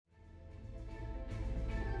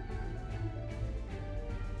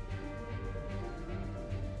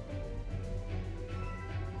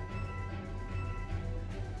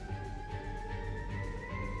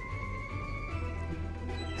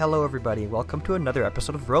Hello everybody, welcome to another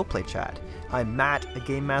episode of Roleplay Chat. I'm Matt, a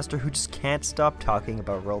game master who just can't stop talking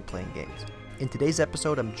about role-playing games. In today's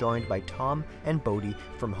episode, I'm joined by Tom and Bodhi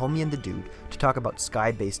from Homie and the Dude to talk about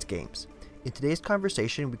sky-based games. In today's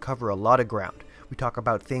conversation, we cover a lot of ground. We talk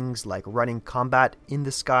about things like running combat in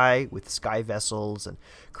the sky with sky vessels and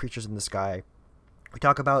creatures in the sky. We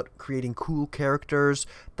talk about creating cool characters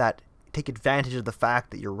that take advantage of the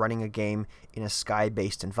fact that you're running a game in a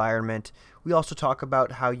sky-based environment. We also talk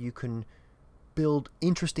about how you can build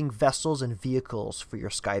interesting vessels and vehicles for your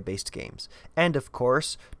sky-based games. And of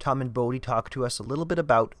course, Tom and Bodhi talk to us a little bit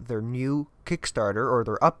about their new Kickstarter, or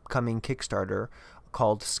their upcoming Kickstarter,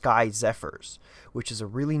 called Sky Zephyrs, which is a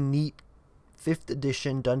really neat 5th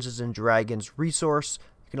edition Dungeons & Dragons resource.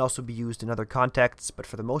 It can also be used in other contexts, but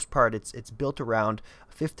for the most part, it's built around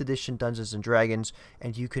 5th edition Dungeons & Dragons,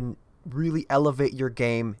 and you can really elevate your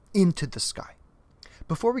game into the sky.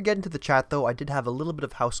 Before we get into the chat, though, I did have a little bit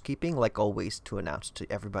of housekeeping, like always, to announce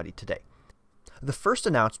to everybody today. The first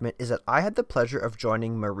announcement is that I had the pleasure of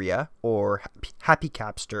joining Maria, or Happy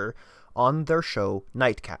Capster, on their show,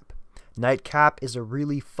 Nightcap. Nightcap is a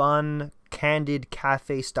really fun, candid,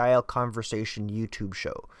 cafe-style conversation YouTube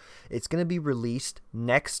show. It's going to be released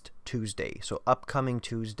next Tuesday, so upcoming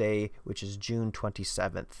Tuesday, which is June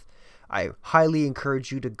 27th. I highly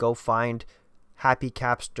encourage you to go find Happy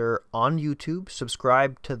Capster on YouTube,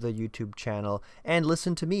 subscribe to the YouTube channel, and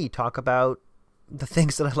listen to me talk about the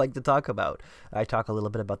things that I like to talk about. I talk a little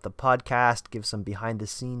bit about the podcast, give some behind the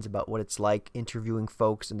scenes about what it's like interviewing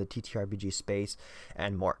folks in the TTRPG space,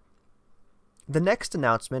 and more. The next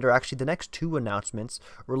announcement, or actually the next two announcements,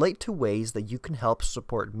 relate to ways that you can help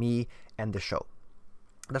support me and the show.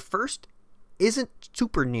 The first isn't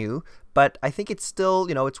super new, but I think it's still,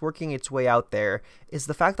 it's working its way out there, is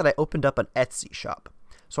the fact that I opened up an Etsy shop.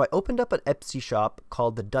 So I opened up an Etsy shop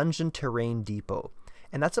called the Dungeon Terrain Depot,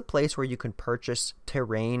 and that's a place where you can purchase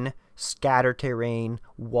terrain, scatter terrain,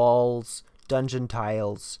 walls, dungeon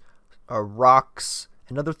tiles, rocks,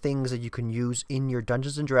 and other things that you can use in your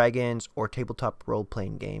Dungeons & Dragons or tabletop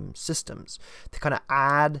role-playing game systems to kind of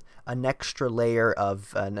add an extra layer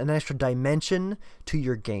of, an extra dimension to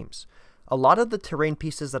your games. A lot of the terrain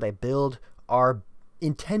pieces that I build are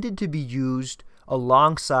intended to be used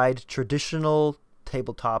alongside traditional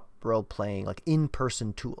tabletop role-playing, like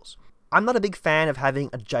in-person tools. I'm not a big fan of having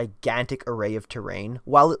a gigantic array of terrain.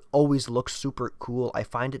 While it always looks super cool, I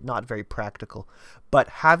find it not very practical. But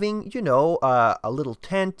having, a little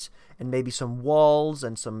tent and maybe some walls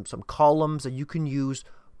and some columns that you can use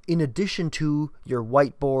in addition to your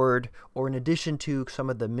whiteboard, or in addition to some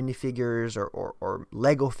of the minifigures or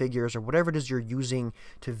Lego figures, or whatever it is you're using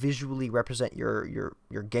to visually represent your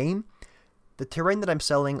game, the terrain that I'm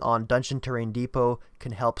selling on Dungeon Terrain Depot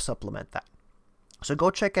can help supplement that. So go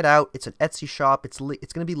check it out. It's an Etsy shop. It's going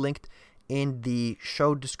to be linked in the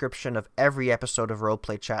show description of every episode of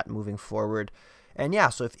Roleplay Chat moving forward. And yeah,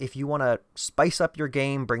 so if you want to spice up your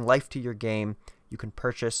game, bring life to your game, you can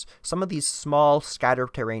purchase some of these small scatter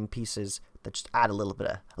terrain pieces that just add a little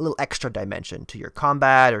extra dimension to your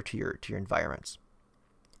combat or to your environments.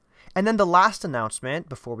 And then the last announcement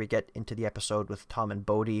before we get into the episode with Tom and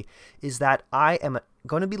Bodhi is that I am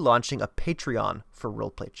going to be launching a Patreon for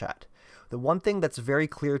Roleplay Chat. The one thing that's very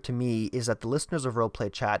clear to me is that the listeners of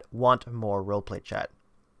Roleplay Chat want more Roleplay Chat.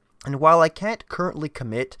 And while I can't currently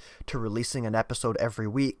commit to releasing an episode every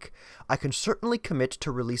week, I can certainly commit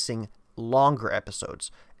to releasing longer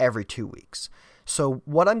episodes every 2 weeks. So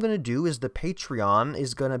what I'm going to do is the Patreon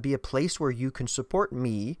is going to be a place where you can support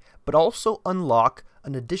me, but also unlock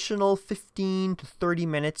an additional 15 to 30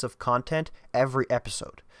 minutes of content every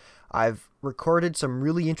episode. I've recorded some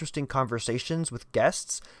really interesting conversations with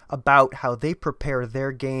guests about how they prepare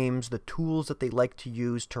their games, the tools that they like to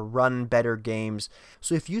use to run better games.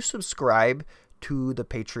 So if you subscribe to the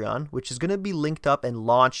Patreon, which is going to be linked up and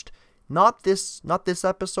launched not this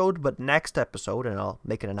episode, but next episode, and I'll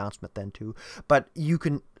make an announcement then too, but you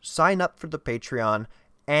can sign up for the Patreon,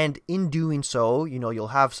 and in doing so, you'll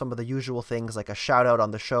have some of the usual things like a shout out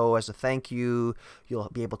on the show as a thank you. You'll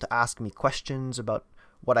be able to ask me questions about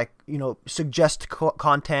what I, suggest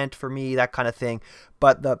content for me, that kind of thing.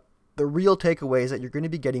 But the real takeaway is that you're going to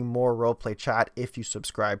be getting more Roleplay Chat if you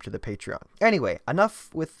subscribe to the Patreon. Anyway, enough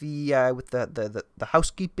with the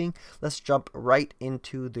housekeeping. Let's jump right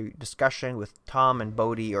into the discussion with Tom and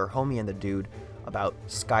Bodhi, or Homie and the Dude, about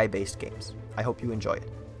sky-based games. I hope you enjoy it.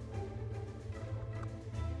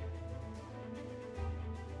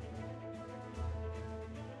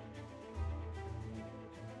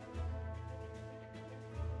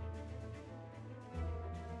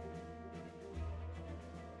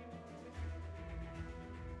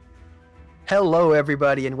 Hello,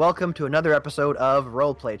 everybody, and welcome to another episode of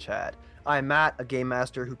Roleplay Chat. I'm Matt, a game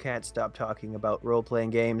master who can't stop talking about role-playing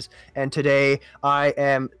games, and today I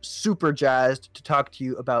am super jazzed to talk to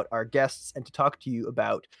you about our guests and to talk to you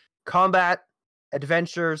about combat,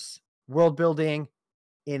 adventures, world building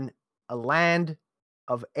in a land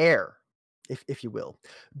of air, if you will.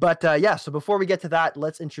 But so before we get to that,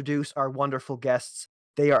 let's introduce our wonderful guests.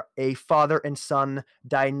 They are a father and son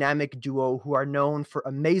dynamic duo who are known for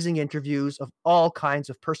amazing interviews of all kinds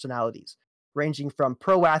of personalities, ranging from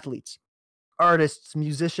pro athletes, artists,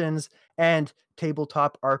 musicians, and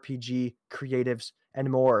tabletop RPG creatives, and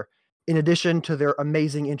more. In addition to their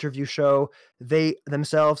amazing interview show, they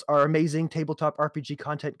themselves are amazing tabletop RPG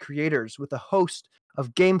content creators with a host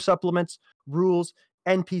of game supplements, rules,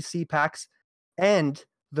 NPC packs, and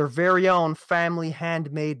their very own family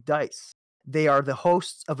handmade dice. They are the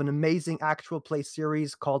hosts of an amazing actual play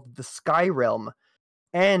series called The Sky Realm,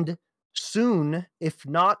 and soon, if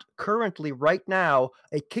not currently right now,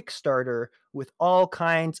 a Kickstarter with all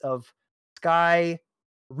kinds of sky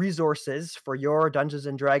resources for your Dungeons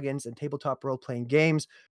and Dragons and tabletop role playing games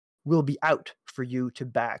will be out for you to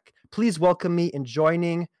back. Please welcome me in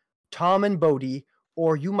joining Tom and Bodhi,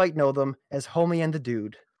 or you might know them as Homie and the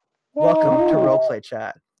Dude. Welcome to Roleplay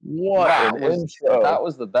Chat. What Wow, an intro! that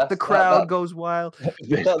was the best. The crowd goes wild.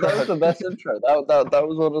 That was the best intro. That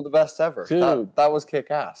was one of the best ever. Dude. That was kick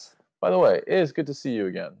ass. By the way, it is good to see you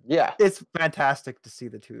again. Yeah, It's fantastic to see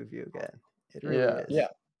the two of you again. It really is. yeah.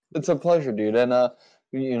 It's a pleasure, dude. And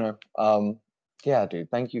yeah, dude.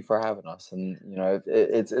 Thank you for having us. And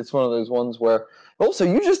it's one of those ones where also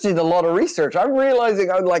you just did a lot of research. I'm realizing,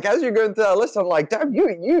 I'm like, as you're going through that list, I'm like, damn,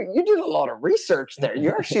 you did a lot of research there. You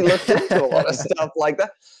actually looked into a lot of stuff like that.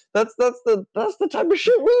 That's the type of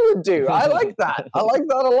shit we would do. I like that. I like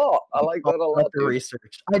that a lot. I like that a lot. The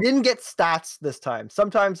research. I didn't get stats this time.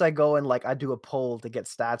 Sometimes I go and I do a poll to get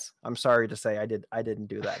stats. I'm sorry to say I didn't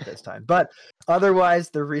do that this time. But otherwise,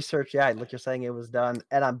 the research, yeah, like you're saying, it was done,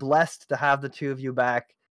 and I'm blessed to have the two of you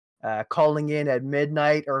back, calling in at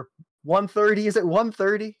midnight or 1:30. Is it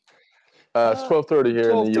 1:30? It's 12:30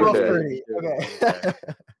 here in the UK. 12:30. Okay.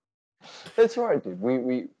 It's all right, dude.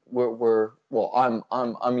 We're well.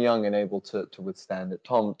 I'm young and able to withstand it.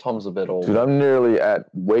 Tom's a bit old. Dude, I'm nearly at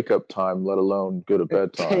wake up time, let alone go to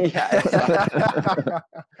bed time. Yeah.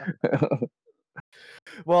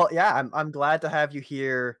 Well, yeah, I'm glad to have you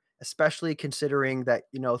here, especially considering that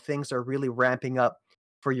things are really ramping up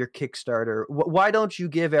for your Kickstarter. Why don't you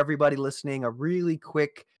give everybody listening a really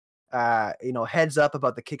quick, heads up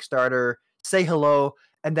about the Kickstarter? Say hello,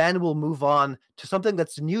 and then we'll move on to something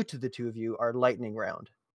that's new to the two of you, our lightning round.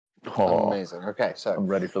 Oh, Amazing. Okay, so I'm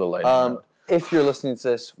ready for the lightning round. if you're listening to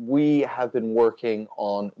this, we have been working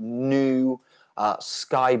on new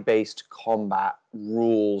sky-based combat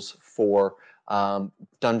rules for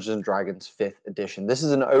Dungeons & Dragons 5th edition. This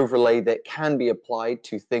is an overlay that can be applied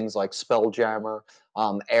to things like Spelljammer,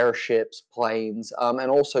 airships, planes,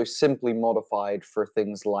 and also simply modified for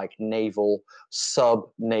things like naval,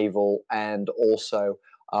 sub-naval, and also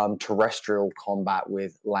terrestrial combat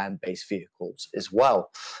with land-based vehicles as well.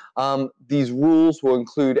 These rules will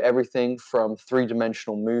include everything from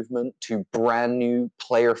three-dimensional movement to brand new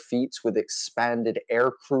player feats with expanded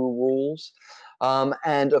aircrew rules.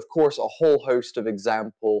 And of course, a whole host of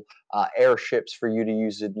example airships for you to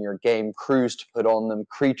use in your game, crews to put on them,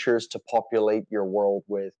 creatures to populate your world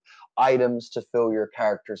with, items to fill your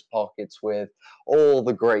character's pockets with, all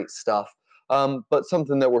the great stuff. But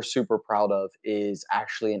something that we're super proud of is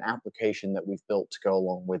actually an application that we've built to go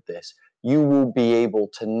along with this. You will be able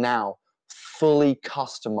to now fully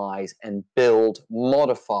customize and build,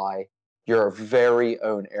 modify your very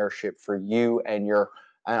own airship for you and your,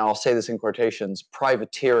 and I'll say this in quotations,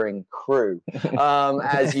 privateering crew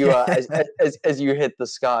as you as you hit the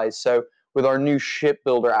skies. So with our new ship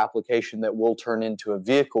builder application that will turn into a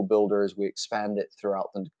vehicle builder as we expand it throughout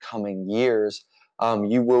the coming years,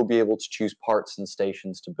 you will be able to choose parts and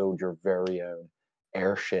stations to build your very own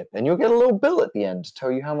airship, and you'll get a little bill at the end to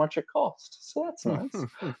tell you how much it costs. So that's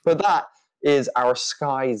nice. But that is our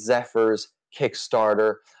Sky Zephyrs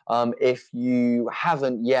Kickstarter. If you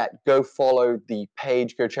haven't yet, go follow the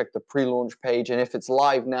page, go check the pre-launch page, and if it's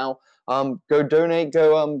live now, go donate,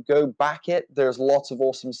 go back it. There's lots of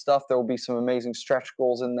awesome stuff. There will be some amazing stretch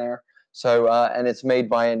goals in there. So, and it's made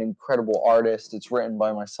by an incredible artist. It's written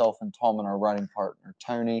by myself and Tom and our writing partner,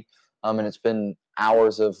 Tony. And it's been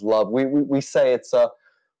hours of love. We say it's,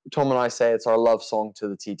 Tom and I say it's our love song to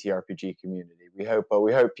the TTRPG community. We hope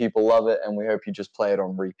people love it, and we hope you just play it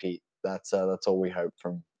on repeat. That's all we hope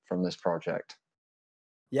from this project.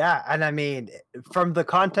 Yeah, and I mean, from the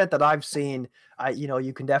content that I've seen,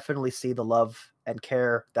 you can definitely see the love and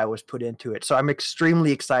care that was put into it. So I'm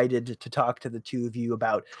extremely excited to talk to the two of you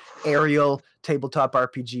about aerial tabletop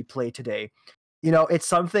RPG play today. It's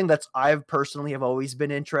something that's I've personally have always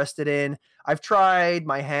been interested in. I've tried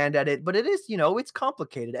my hand at it, but it is, it's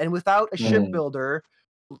complicated. And without a shipbuilder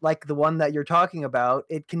like the one that you're talking about,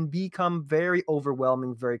 it can become very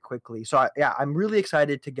overwhelming very quickly. So I'm really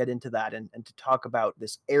excited to get into that and to talk about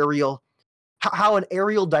this aerial, how an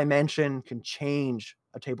aerial dimension can change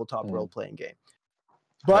a tabletop role-playing game.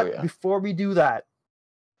 But before we do that,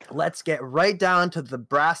 let's get right down to the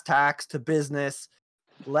brass tacks, to business.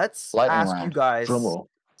 Let's ask you guys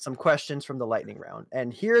some questions from the lightning round.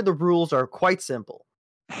 And here the rules are quite simple.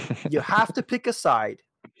 You have to pick a side,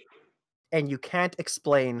 and you can't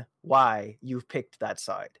explain why you've picked that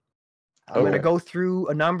side. I'm going to go through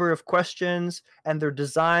a number of questions, and they're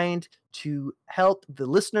designed to help the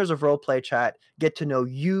listeners of Roleplay Chat get to know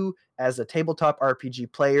you as a tabletop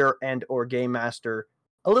RPG player and or game master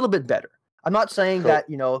a little bit better. I'm not saying that,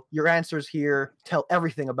 your answers here tell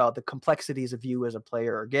everything about the complexities of you as a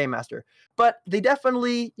player or game master, but they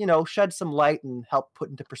definitely, shed some light and help put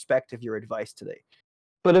into perspective your advice today.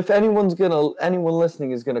 But if anyone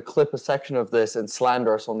listening is gonna clip a section of this and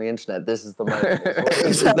slander us on the internet, this is the moment.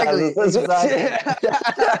 Exactly.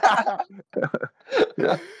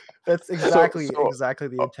 That's exactly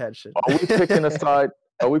the intention. Are we picking a side?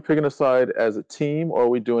 Are we picking a side as a team, or are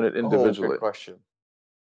we doing it individually? Good question.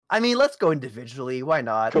 I mean, let's go individually. Why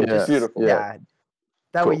not? Cool. Beautiful. Yeah.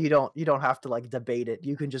 That way you don't have to like debate it.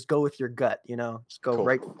 You can just go with your gut. Just go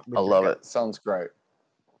right. I love it. Sounds great.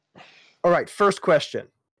 All right, first question.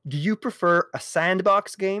 Do you prefer a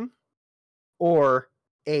sandbox game or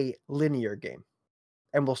a linear game?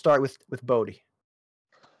 And we'll start with Bodhi.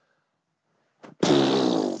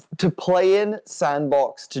 To play in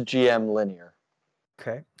sandbox, to GM linear.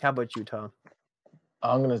 Okay. How about you, Tom?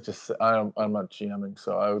 I'm gonna just say, I'm not GMing,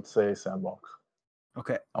 so I would say sandbox.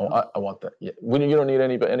 Okay. I want that. Yeah. When you don't need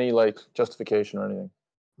any like justification or anything.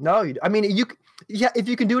 No, I mean if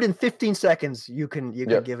you can do it in 15 seconds, you can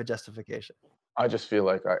give a justification. I just feel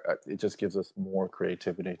like it just gives us more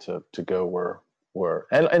creativity to go where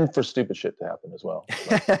and for stupid shit to happen as well.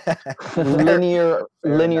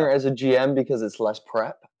 Linear as a GM because it's less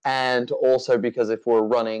prep, and also because if we're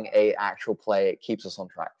running a actual play, it keeps us on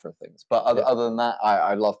track for things. But other than that,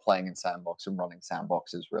 I love playing in sandbox, and running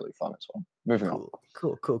sandbox is really fun as well. Moving on.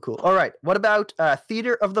 Cool. All right. What about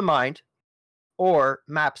theater of the mind or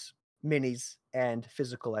maps, minis, and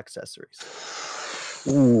physical accessories?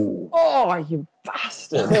 Ooh. Oh, you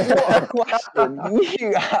bastard! What a question!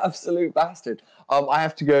 You absolute bastard. I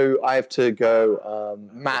have to go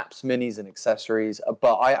maps, minis, and accessories.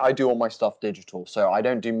 But I do all my stuff digital, so I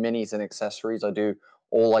don't do minis and accessories. I do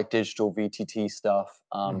all like digital VTT stuff,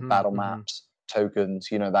 battle maps, tokens,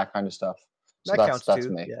 that kind of stuff. So that's too.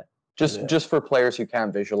 Me. Yeah. Just for players who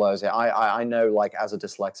can't visualize it. I know, like, as a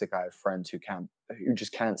dyslexic, I have friends who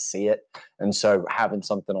just can't see it, and so having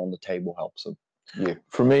something on the table helps them. Yeah.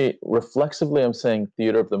 For me, reflexively, I'm saying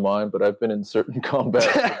theater of the mind, but I've been in certain combat.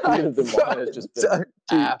 Theater of the mind has just been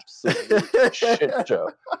absolute shit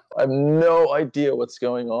show. I have no idea what's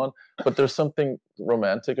going on, but there's something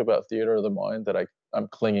romantic about theater of the mind that I'm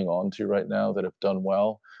clinging on to right now that have done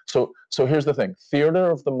well. So here's the thing: theater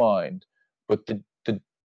of the mind, but the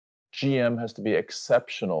GM has to be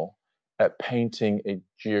exceptional at painting a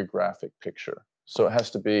geographic picture. So it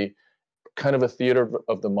has to be kind of a theater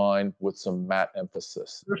of the mind with some matte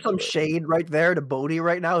emphasis. There's some shade right there to Bodhi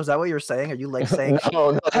right now. Is that what you're saying? Are you like saying?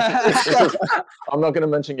 No. I'm not going to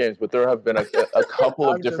mention games, but there have been a couple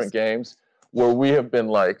of different games where we have been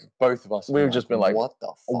like, both of us. We've just been like, what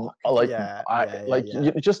the fuck?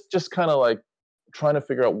 Just kind of like trying to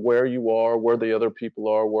figure out where you are, where the other people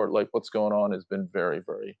are, where like what's going on has been very,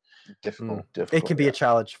 very difficult. It can be a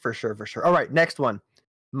challenge for sure. All right, next one: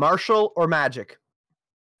 martial or magic?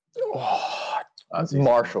 Oh,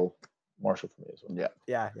 Marshall for me as well.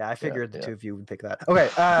 Yeah. I figured the two of you would pick that. Okay,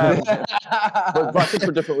 but I think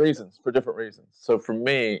for different reasons. So for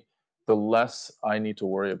me, the less I need to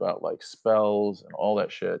worry about like spells and all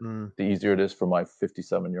that shit, the easier it is for my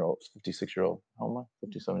 56-year-old. How am I?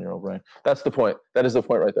 57-year-old brain. That's the point. That is the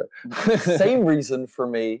point right there. Same reason for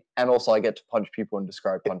me, and also I get to punch people and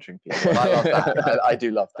describe punching people. I love that. I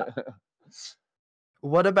do love that.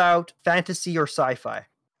 What about fantasy or sci-fi?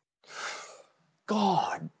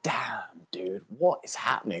 God damn, dude, what is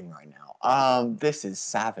happening right now? This is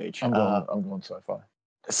savage. I'm going sci-fi.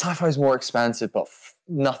 Sci-fi is more expansive, but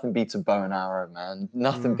nothing beats a bow and arrow, man.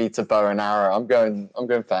 Nothing beats a bow and arrow. I'm going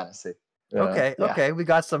fantasy. Yeah. Okay, we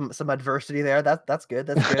got some adversity there. That's good.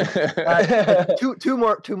 That's good. Two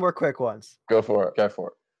more quick ones. Go for it. Go for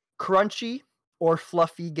it. Crunchy or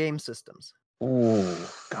fluffy game systems? Ooh,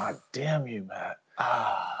 god damn you, Matt.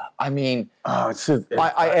 I mean, I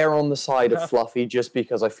I err on the side of fluffy just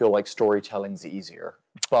because I feel like storytelling's easier.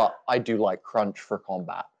 But I do like crunch for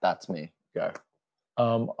combat. That's me. Go.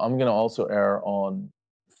 I'm gonna also err on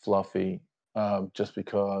fluffy, just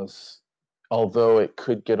because although it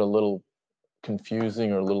could get a little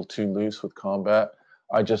confusing or a little too loose with combat,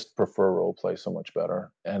 I just prefer role play so much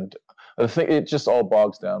better. And I think it just all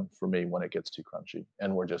bogs down for me when it gets too crunchy,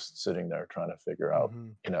 and we're just sitting there trying to figure out,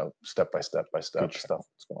 step by step stuff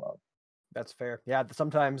that's going on. That's fair. Yeah,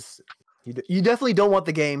 sometimes you definitely don't want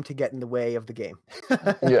the game to get in the way of the game.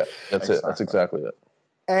 Yeah, that's it. That's exactly it.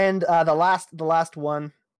 And the last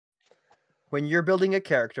one, when you're building a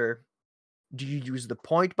character, do you use the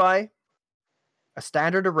point buy, a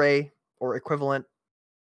standard array, or equivalent,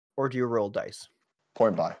 or do you roll dice?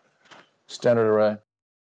 Point buy. Standard array.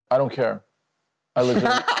 I don't care. I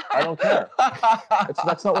don't care.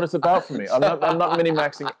 That's not what it's about for me. I'm not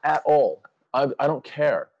mini-maxing at all. I don't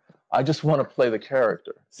care. I just want to play the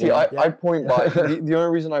character. See, I point by. The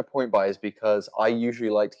only reason I point by is because I usually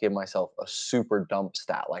like to give myself a super dump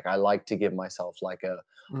stat. Like I like to give myself like a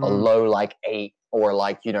low like 8 or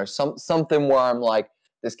like something where I'm like,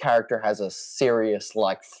 this character has a serious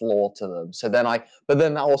like flaw to them. So then but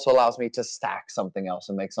then that also allows me to stack something else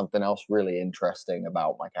and make something else really interesting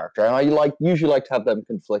about my character. And I usually like to have them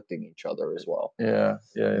conflicting each other as well. Yeah.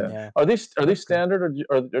 Are these standard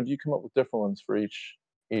or do you come up with different ones for each?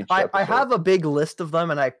 I have a big list of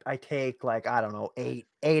them, and I take like, I don't know,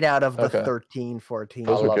 8 out of the 13, 14.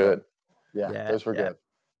 Those were good. Yeah, those were good.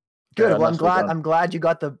 Good. Well, I'm glad you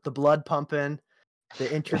got the blood pumping.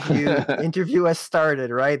 The interview has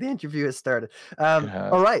started, right? The interview has started.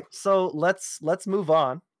 All right, so let's move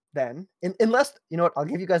on then. Unless, you know what, I'll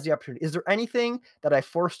give you guys the opportunity. Is there anything that I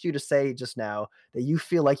forced you to say just now that you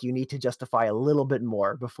feel like you need to justify a little bit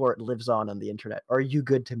more before it lives on the internet? Or are you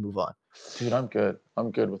good to move on? Dude, I'm good.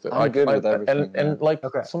 I'm good with it. I'm good with everything. And like,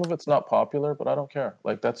 some of it's not popular, but I don't care.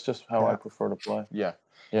 Like, that's just how I prefer to play. Yeah.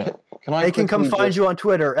 They can come find you on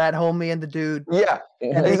Twitter at Homie and the Dude. Yeah,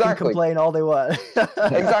 and they can complain all they want.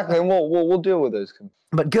 Exactly, and we'll deal with those.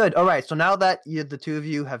 But good. All right. So now that the two of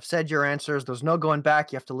you have said your answers, there's no going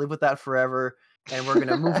back. You have to live with that forever, and we're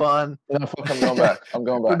gonna move on. No, fuck, I'm going back. I'm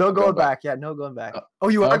going back. No going back. Yeah, no going back. Oh,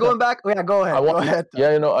 you are going back? Oh, yeah, go ahead. Go ahead.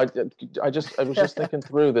 Yeah, I was just thinking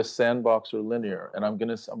through this sandbox or linear, and I'm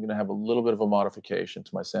gonna have a little bit of a modification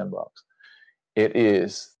to my sandbox. It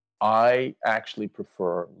is. I actually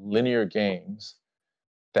prefer linear games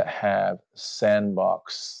that have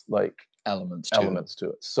sandbox like elements to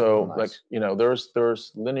it. So like,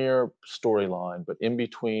 there's linear storyline, but in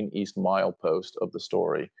between each milepost of the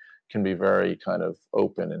story can be very kind of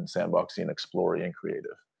open and sandboxy and exploring and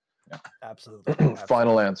creative. Yeah. Absolutely.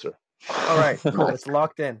 Final answer. All right, cool. It's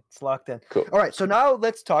locked in. Cool. All right, so now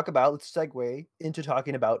let's segue into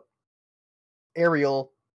talking about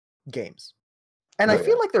aerial games. And I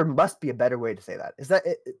feel like there must be a better way to say that. Is that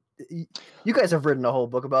you guys have written a whole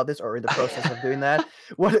book about this, or in the process of doing that?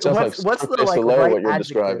 What's the right what you're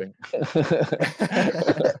adjective?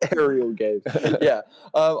 describing? Aerial games. Yeah,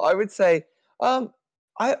 I would say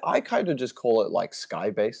I kind of just call it like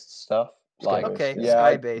sky-based stuff. Like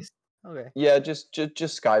sky-based. Okay. Yeah, just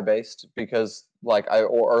sky-based, because like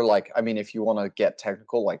I mean, if you want to get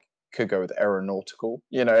technical, like could go with aeronautical.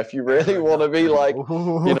 If you really want to be like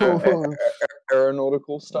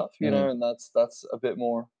aeronautical stuff, and that's a bit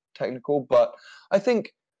more technical. But I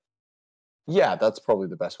think, that's probably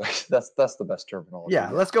the best way. That's the best terminology.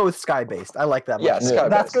 Yeah, let's go with sky-based. I like that. Yeah, sky-based.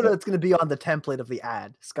 That's it's gonna be on the template of the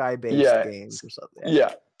ad. Sky-based games or something.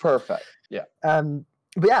 Yeah, perfect. Yeah.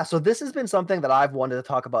 But yeah, so this has been something that I've wanted to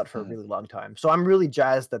talk about for a really long time. So I'm really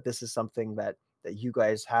jazzed that this is something that you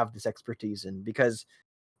guys have this expertise in, because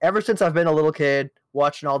ever since I've been a little kid,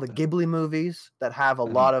 watching all the Ghibli movies that have a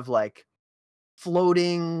lot of like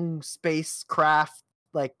floating spacecraft,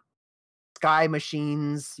 like sky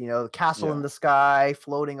machines, the castle in the sky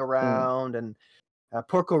floating around, and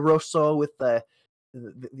Porco Rosso with the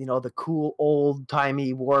cool old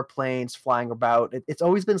timey warplanes flying about. It's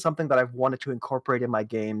always been something that I've wanted to incorporate in my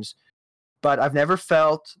games, but I've never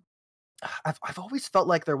felt. I've always felt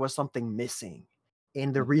like there was something missing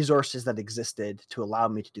in the resources that existed to allow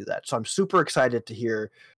me to do that. So I'm super excited to hear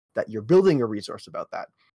that you're building a resource about that.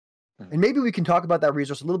 And maybe we can talk about that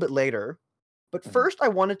resource a little bit later. But first, I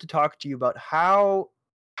wanted to talk to you about how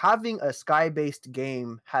having a sky-based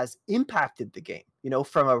game has impacted the game,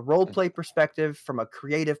 from a role play perspective, from a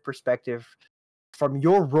creative perspective. from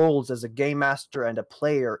your roles as a game master and a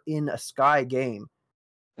player in a Sky game,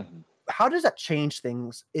 how does that change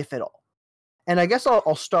things, if at all? And I guess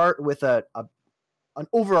I'll start with an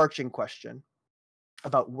overarching question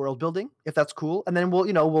about world building, if that's cool, and then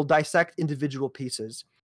we'll dissect individual pieces.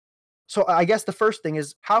 So I guess the first thing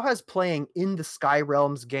is, how has playing in the Sky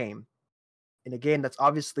Realms game, in a game that's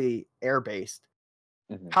obviously air-based,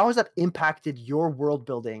 how has that impacted your world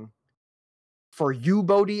building for you,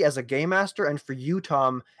 Bodhi, as a game master, and for you,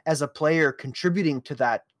 Tom, as a player contributing to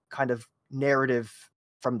that kind of narrative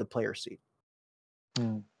from the player seat?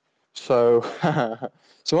 So,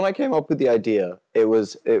 so when I came up with the idea, it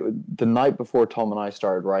was the night before Tom and I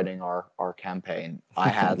started writing our campaign. I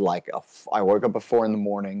had I woke up at 4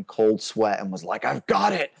 a.m, cold sweat, and was like, I've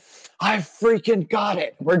got it! I freaking got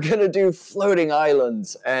it! We're gonna do floating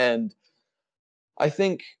islands. And I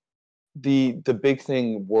think the big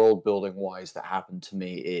thing world building wise that happened to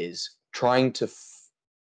me is trying to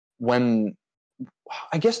when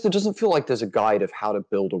I guess there doesn't feel like there's a guide of how to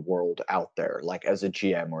build a world out there, like as a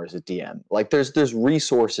GM or as a DM. Like there's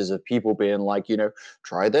resources of people being like,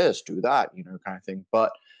 try this, do that, kind of thing.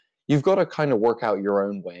 But you've got to kind of work out your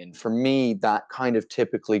own way. And for me, that kind of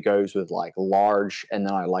typically goes with like large, and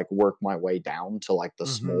then I like work my way down to like the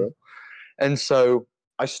small. And so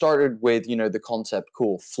I started with, the concept,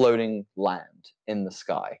 cool, floating land in the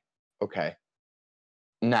sky. Okay.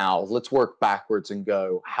 Now, let's work backwards and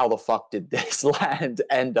go, how the fuck did this land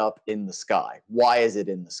end up in the sky? Why is it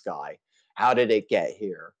in the sky? How did it get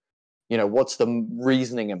here? What's the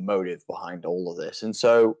reasoning and motive behind all of this? And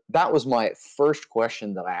so that was my first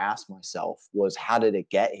question that I asked myself was, how did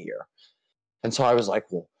it get here? And so I was like,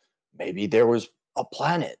 well, maybe there was a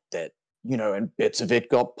planet that, and bits of it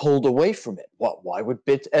got pulled away from it. Why would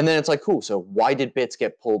bits? And then it's like, cool. So why did bits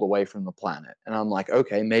get pulled away from the planet? And I'm like,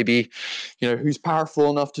 okay, maybe, who's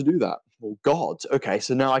powerful enough to do that? Well, gods. Okay.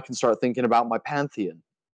 So now I can start thinking about my pantheon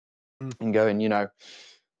and going,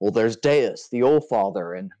 well, there's Deus, the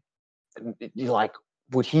All-Father. And you're like,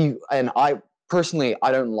 would he, and I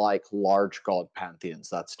don't like large god pantheons.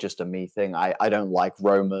 That's just a me thing. I don't like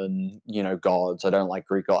Roman, gods. I don't like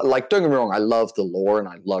Greek gods. Like, don't get me wrong, I love the lore and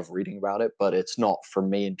I love reading about it, but it's not for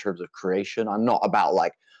me in terms of creation. I'm not about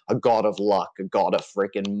like a god of luck, a god of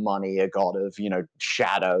freaking money, a god of,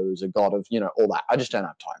 shadows, a god of, all that. I just don't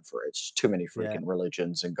have time for it. It's just too many freaking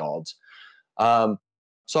religions and gods. So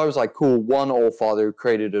I was like, cool, one All-Father who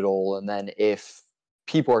created it all. And then if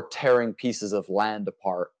people are tearing pieces of land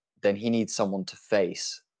apart, then he needs someone to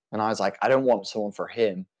face. And I was like, I don't want someone for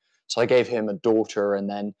him. So I gave him a daughter and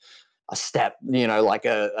then a step, like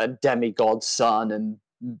a demigod son. And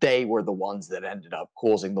they were the ones that ended up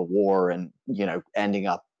causing the war and, ending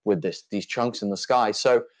up with these chunks in the sky.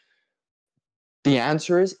 So the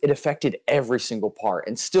answer is it affected every single part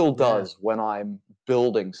and still does. When I'm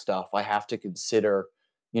building stuff, I have to consider,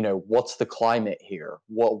 what's the climate here?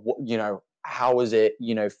 What how is it,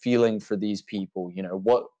 feeling for these people?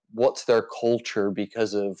 What's their culture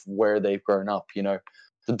because of where they've grown up? The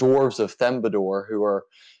dwarves of Thembador, who are,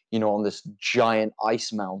 on this giant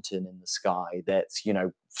ice mountain in the sky that's,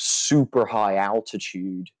 super high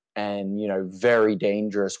altitude and, very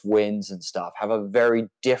dangerous winds and stuff, have a very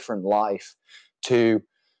different life to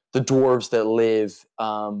the dwarves that live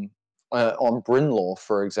on Brynlaw,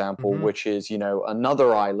 for example, which is,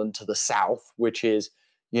 another island to the south, which is,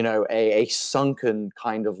 a sunken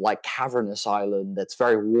kind of like cavernous island that's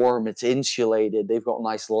very warm. It's insulated. They've got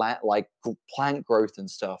nice like plant growth and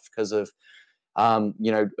stuff because of,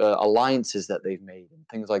 alliances that they've made and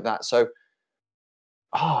things like that. So,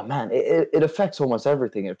 oh man, it affects almost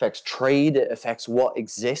everything. It affects trade. It affects what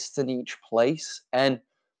exists in each place. And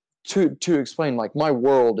to explain, like my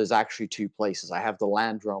world is actually two places. I have the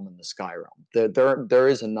land realm and the sky realm. There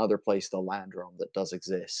is another place, the land realm, that does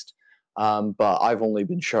exist. But I've only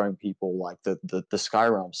been showing people like the sky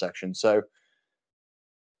realm section. So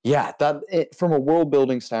yeah, from a world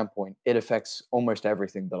building standpoint, it affects almost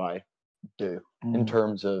everything that I do in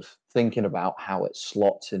terms of thinking about how it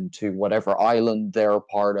slots into whatever island they're a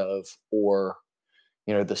part of, or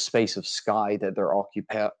the space of sky that they're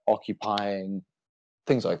occupying,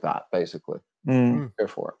 things like that, basically. Go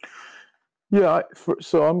for it. Yeah,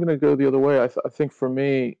 so I'm going to go the other way. I think for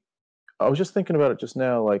me, I was just thinking about it just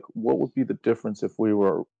now, like what would be the difference if we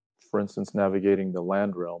were, for instance, navigating the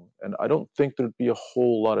land realm? And I don't think there'd be a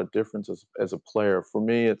whole lot of difference as a player. For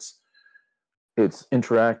me, it's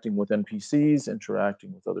interacting with NPCs,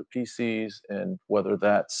 interacting with other PCs, and whether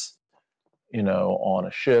that's, on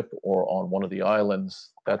a ship or on one of the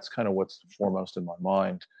islands, that's kind of what's foremost in my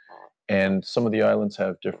mind. And some of the islands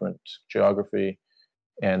have different geography,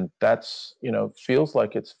 and that's, feels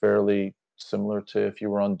like it's fairly similar to if you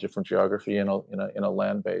were on different geography in a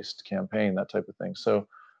land-based campaign, that type of thing. So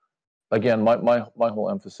again, my whole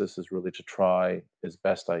emphasis is really to try as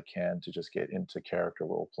best I can to just get into character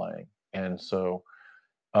role playing. And so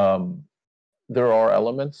there are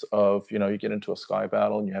elements of, you get into a sky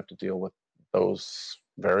battle and you have to deal with those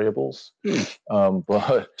variables.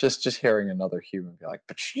 But just hearing another human be like,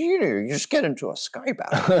 but you just get into a sky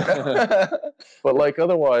battle. but like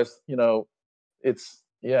otherwise,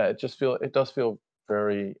 it does feel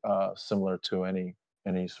very similar to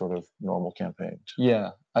any sort of normal campaign.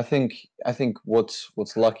 Yeah, I think what's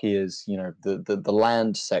lucky is the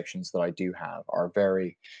land sections that I do have are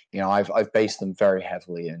very, I've based them very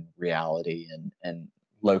heavily in reality and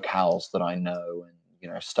locales that I know, and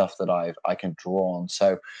stuff that I can draw on.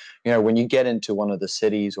 So when you get into one of the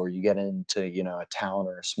cities, or you get into a town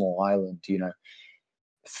or a small island,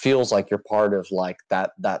 feels like you're part of like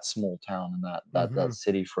that small town and that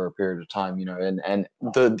city for a period of time, and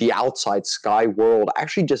the outside sky world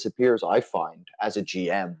actually disappears. I find as a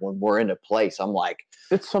GM, when we're in a place, I'm like,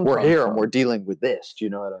 we're here and we're dealing with this. Do you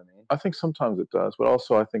know what I mean? I think sometimes it does, but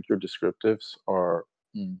also I think your descriptives are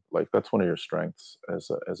like, that's one of your strengths as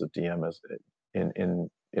a DM, as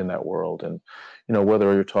in that world. And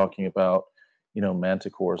whether you're talking about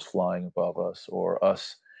manticores flying above us, or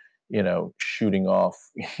us shooting off,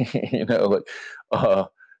 like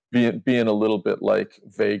being a little bit like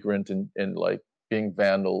vagrant and like being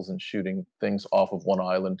vandals and shooting things off of one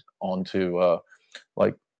island onto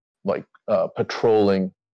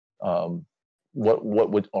patrolling what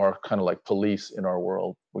would are kind of like police in our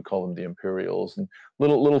world. We call them the Imperials, and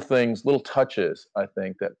little things, little touches, I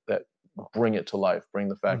think that bring it to life, bring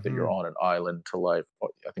the fact that you're on an island to life.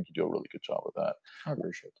 I think you do a really good job with that. I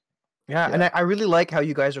appreciate it. Yeah, and I really like how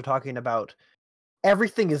you guys are talking about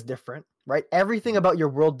everything is different, right? Everything about your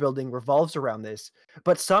world building revolves around this,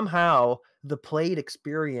 but somehow the played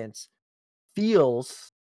experience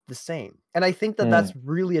feels the same. And I think that that's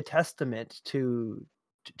really a testament to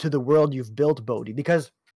the world you've built, Bodhi,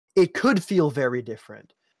 because it could feel very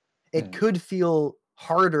different. It could feel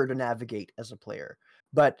harder to navigate as a player,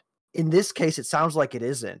 but in this case, it sounds like it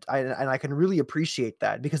isn't. And I can really appreciate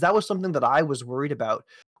that, because that was something that I was worried about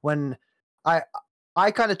when I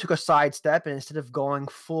kind of took a sidestep, and instead of going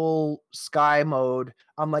full sky mode,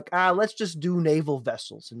 I'm like, let's just do naval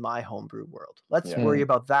vessels in my homebrew world. Let's worry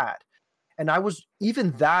about that. And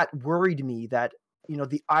even that worried me, that,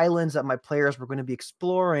 the islands that my players were going to be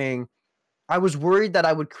exploring, I was worried that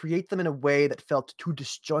I would create them in a way that felt too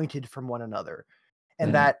disjointed from one another,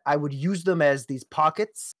 and that I would use them as these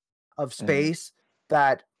pockets of space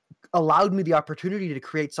that allowed me the opportunity to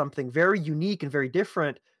create something very unique and very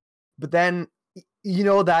different. But then,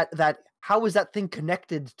 that how is that thing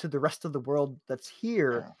connected to the rest of the world that's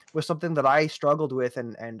here was something that I struggled with,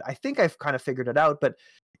 and I think I've kind of figured it out, but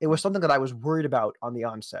it was something that I was worried about on the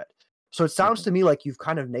onset. So it sounds to me like you've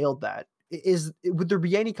kind of nailed that. Would there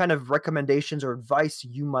be any kind of recommendations or advice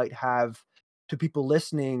you might have to people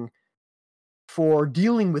listening for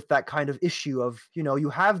dealing with that kind of issue of, you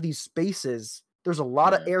have these spaces, there's a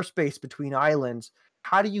lot of airspace between islands.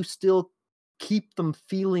 How do you still keep them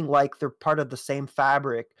feeling like they're part of the same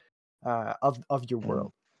fabric of your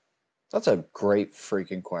world? That's a great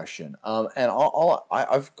freaking question. And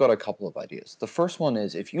I've got a couple of ideas. The first one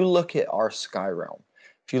is, if you look at our Sky Realm,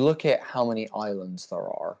 if you look at how many islands there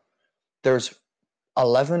are, there's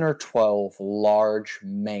 11 or 12 large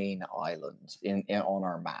main islands on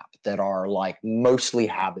our map that are like mostly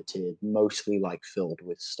habited, mostly like filled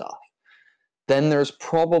with stuff. Then there's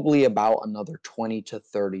probably about another 20 to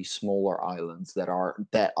 30 smaller islands that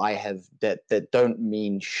don't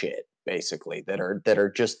mean shit, basically, that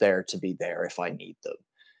are just there to be there if I need them,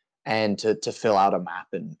 and to fill out a map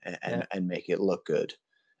and make it look good.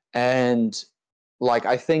 And like,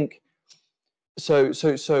 I think so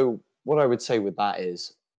what I would say with that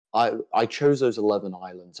is, I chose those 11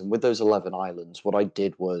 islands, and with those 11 islands, what I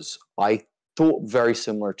did was I thought very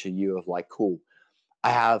similar to you, of like, cool, I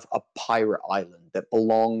have a pirate island that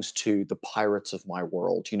belongs to the pirates of my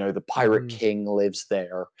world. The pirate king lives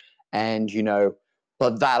there, and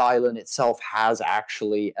but that island itself has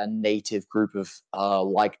actually a native group of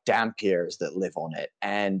like Dampiers that live on it,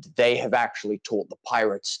 and they have actually taught the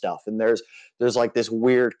pirates stuff. And there's like this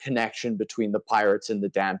weird connection between the pirates and the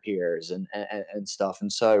Dampiers and stuff.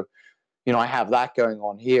 And so, I have that going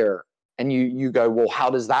on here. And you go, well, how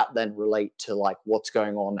does that then relate to like what's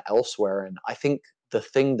going on elsewhere? And I think the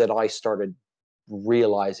thing that I started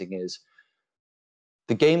realizing is,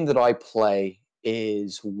 the game that I play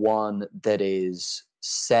is one that is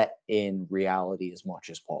set in reality as much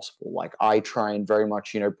as possible. Like I try and very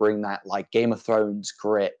much, bring that like Game of Thrones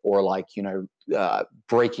grit, or like,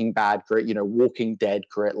 Breaking Bad grit, Walking Dead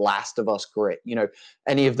grit, Last of Us grit,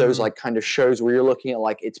 any of those like kind of shows where you're looking at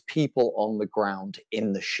like it's people on the ground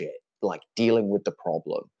in the shit, like dealing with the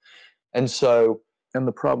problem. And so, and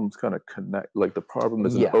the problems kind of connect, like the problem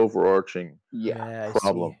is an Yeah. overarching I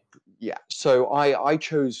problem. see. Yeah. So I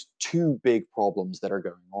chose two big problems that are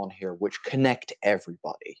going on here, which connect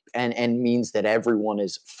everybody and means that everyone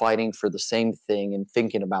is fighting for the same thing and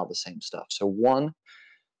thinking about the same stuff. So one,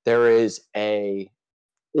 there is a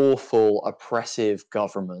awful, oppressive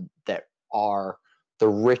government that are the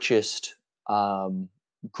richest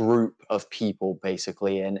group of people,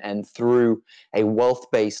 basically, and through a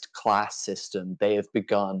wealth-based class system, they have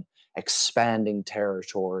begun expanding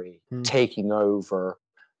territory, taking over,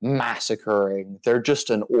 massacring. They're just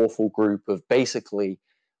an awful group of basically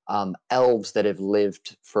elves that have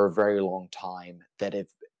lived for a very long time, that have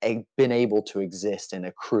been able to exist and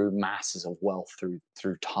accrue masses of wealth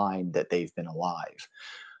through time that they've been alive.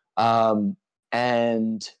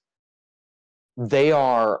 And they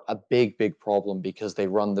are a big problem because they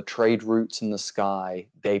run the trade routes in the sky.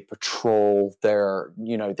 They patrol their,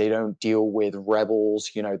 they don't deal with rebels.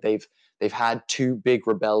 They've had two big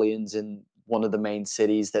rebellions in one of the main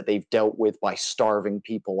cities that they've dealt with by starving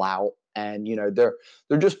people out. And,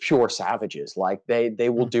 they're just pure savages. Like they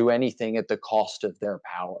will do anything at the cost of their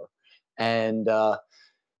power. And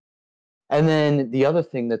then the other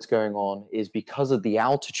thing that's going on is because of the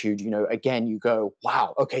altitude, again, you go,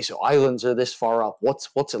 wow, okay, so islands are this far up.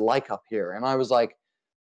 What's it like up here? And I was like,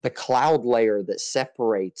 the cloud layer that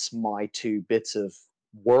separates my two bits of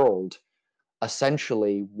world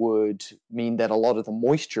essentially would mean that a lot of the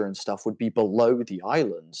moisture and stuff would be below the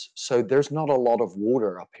islands. So there's not a lot of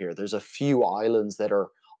water up here. There's a few islands that are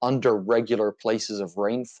under regular places of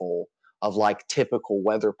rainfall of like typical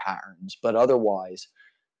weather patterns, but otherwise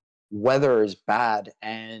weather is bad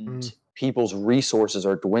and people's resources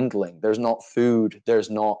are dwindling. There's not food,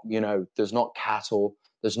 there's not cattle,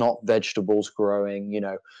 there's not vegetables growing,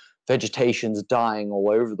 vegetation's dying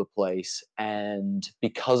all over the place. And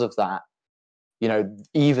because of that,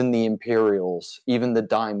 even the Imperials, even the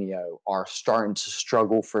daimyo are starting to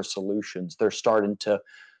struggle for solutions. They're starting to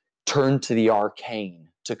turn to the arcane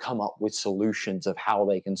to come up with solutions of how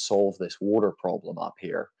they can solve this water problem up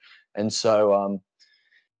here. And so,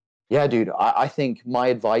 yeah, dude, I think my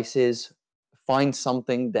advice is find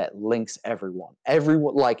something that links everyone.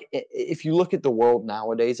 Everyone, like, if you look at the world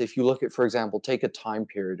nowadays, if you look at, for example, take a time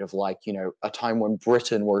period of like, a time when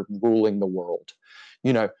Britain were ruling the world,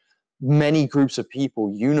 many groups of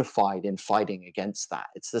people unified in fighting against that.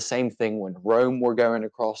 It's the same thing when Rome were going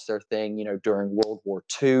across their thing, during World War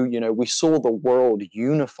II, we saw the world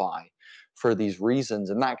unify for these reasons.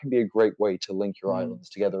 And that can be a great way to link your islands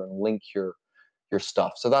together and link your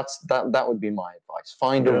stuff. So that would be my advice.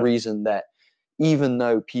 Find a reason that even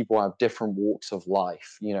though people have different walks of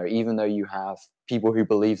life, even though you have people who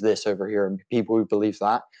believe this over here and people who believe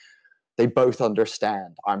that, they both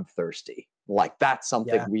understand I'm thirsty. Like that's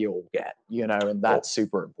something we all get, and that's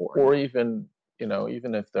super important. Or even,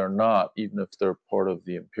 even if they're not, even if they're part of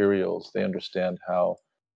the Imperials, they understand how,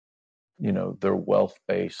 their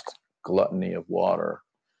wealth-based gluttony of water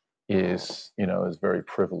is very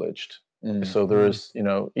privileged. So there is,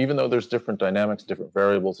 even though there's different dynamics, different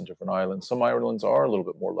variables in different islands, some islands are a little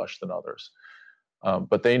bit more lush than others.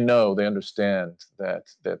 But they understand that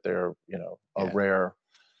they're, a rare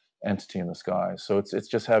entity in the sky. So it's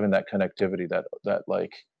just having that connectivity,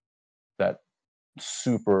 that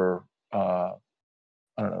super, I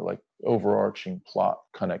don't know, like overarching plot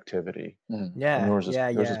connectivity. Yeah, yours is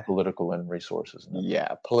yeah. political and resources.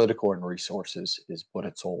 Yeah, political and resources is what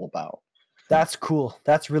it's all about. That's cool.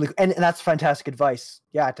 That's really and that's fantastic advice.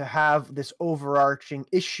 Yeah, to have this overarching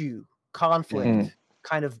issue, conflict,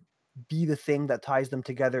 kind of be the thing that ties them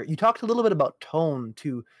together. You talked a little bit about tone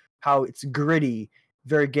too, how it's gritty,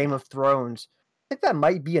 very Game of Thrones. I think that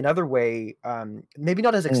might be another way, maybe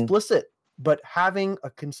not as explicit, but having a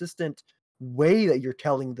consistent way that you're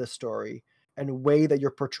telling the story and a way that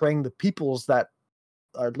you're portraying the peoples that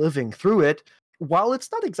are living through it. While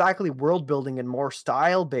it's not exactly world building and more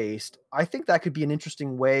style based, I think that could be an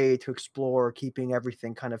interesting way to explore keeping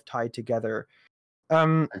everything kind of tied together.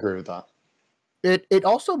 I agree with that. It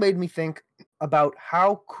also made me think about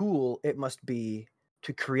how cool it must be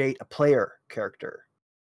to create a player character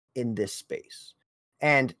in this space.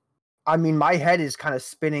 And I mean, my head is kind of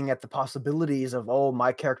spinning at the possibilities of, oh,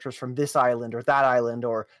 my character's from this island or that island,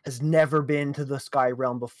 or has never been to the Sky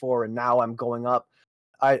Realm before, and now I'm going up.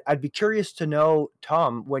 I'd be curious to know,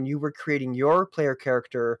 Tom, when you were creating your player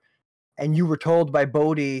character and you were told by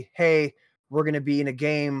Bodhi, hey, we're going to be in a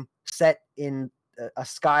game set in a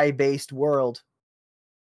sky-based world,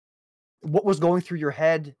 what was going through your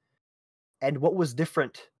head and what was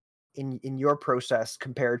different in your process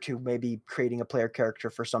compared to maybe creating a player character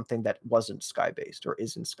for something that wasn't sky-based or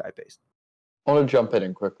isn't sky-based? I want to jump in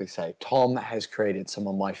and quickly say Tom has created some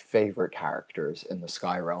of my favorite characters in the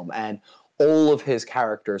Sky Realm, and all of his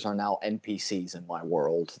characters are now NPCs in my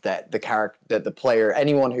world that the player,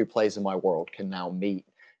 anyone who plays in my world, can now meet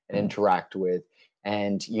and interact with.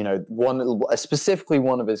 And specifically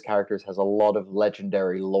one of his characters has a lot of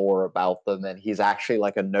legendary lore about them, and he's actually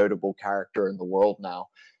like a notable character in the world now.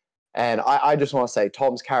 And I just want to say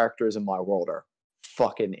Tom's characters in my world are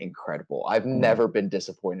fucking incredible. I've never been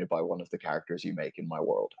disappointed by one of the characters you make in my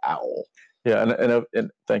world at all. Yeah,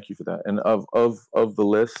 and thank you for that. And of the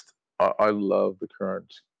list, I love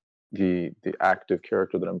the active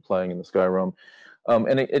character that I'm playing in the Sky Realm.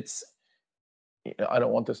 And it's I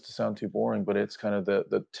don't want this to sound too boring, but it's kind of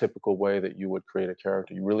the typical way that you would create a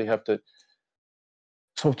character. You really have to.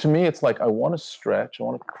 So to me, it's like I want to stretch. I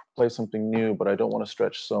want to play something new, but I don't want to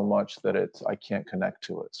stretch so much that I can't connect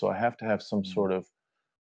to it. So I have to have some sort of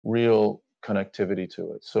real connectivity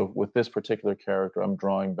to it. So with this particular character, I'm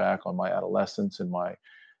drawing back on my adolescence and my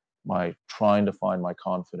trying to find my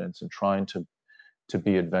confidence and trying to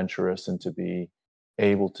be adventurous and to be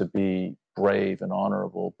able to be brave and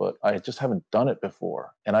honorable, but I just haven't done it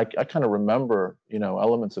before. And I kind of remember,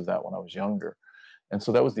 elements of that when I was younger. And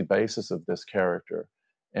so that was the basis of this character.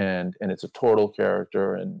 And it's a turtle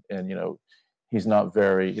character, and he doesn't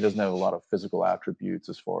have a lot of physical attributes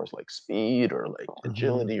as far as like speed or like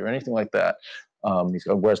agility or anything like that. He's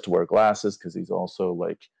wears to wear glasses because he's also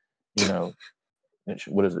like,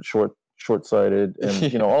 what is it, short-sighted, and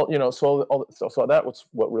so that was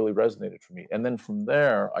what really resonated for me. And then from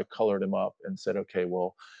there, I colored him up and said, okay,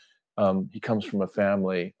 well, he comes from a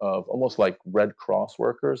family of almost like Red Cross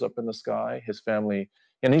workers up in the sky. His family,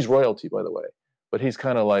 and he's royalty, by the way, but he's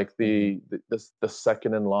kind of like the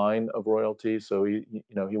second in line of royalty. So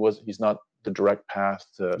he's not the direct path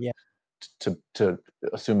to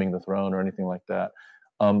assuming the throne or anything like that.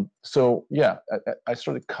 So yeah, I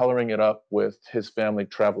started coloring it up with his family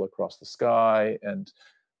travel across the sky, and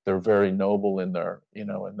they're very noble in their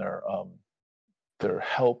their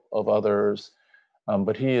help of others.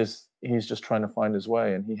 But he's just trying to find his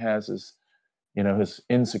way, and he has his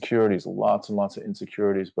insecurities, lots and lots of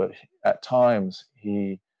insecurities. But at times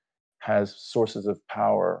he has sources of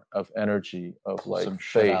power, of energy, of like some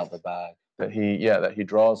faith shit out the bag that he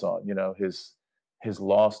draws on. His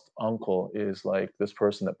lost uncle is like this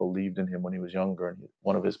person that believed in him when he was younger, and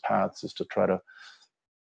one of his paths is to try to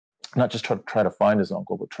not just try to find his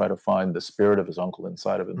uncle, but try to find the spirit of his uncle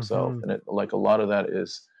inside of himself. And it, like, a lot of that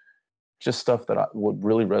is just stuff that would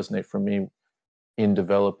really resonate for me in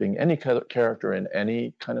developing any kind of character in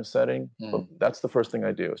any kind of setting. But that's the first thing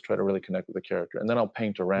I do, is try to really connect with the character, and then I'll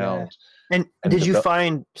paint around. And did you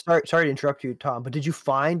find, sorry to interrupt you, Tom, but did you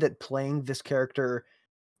find that playing this character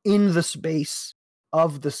in the space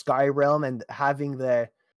of the Sky Realm and having the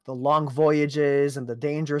long voyages and the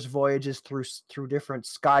dangerous voyages through different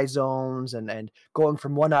sky zones and going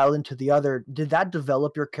from one island to the other, did that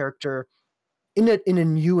develop your character in a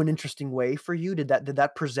new and interesting way for you? Did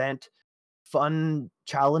that present fun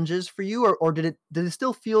challenges for you, or did it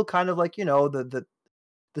still feel kind of like, the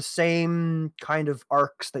same kind of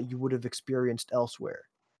arcs that you would have experienced elsewhere?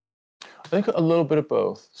 I think a little bit of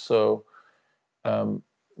both. So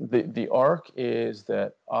the arc is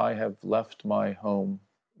that I have left my home.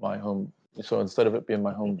 So instead of it being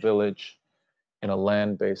my home village in a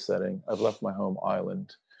land-based setting, I've left my home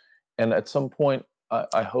island, and at some point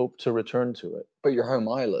I hope to return to it. But your home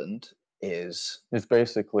island is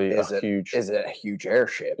basically a huge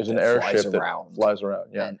airship. It's an airship that flies around,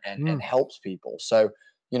 yeah, and helps people. So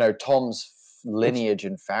Tom's lineage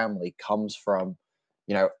and family comes from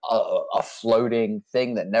a floating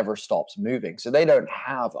thing that never stops moving. So they don't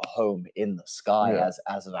have a home in the sky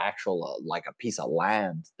as an actual like a piece of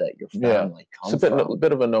land that your family comes from. It's a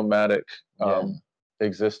bit of a nomadic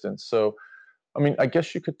existence. So I mean, I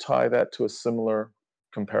guess you could tie that to a similar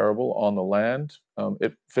comparable on the land.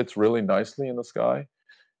 It fits really nicely in the sky.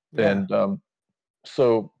 And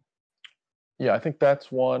so yeah, I think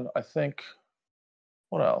that's one. I think,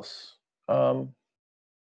 what else? I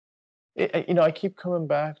keep coming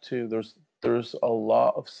back to there's a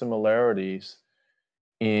lot of similarities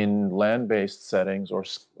in land-based settings, or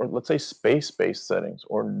let's say space-based settings,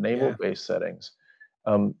 or naval-based settings.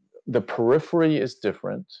 The periphery is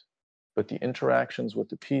different, but the interactions with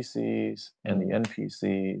the PCs and the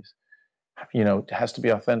NPCs, it has to be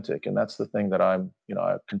authentic. And that's the thing that I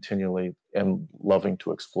continually am loving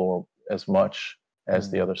to explore as much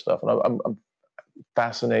as the other stuff. And I'm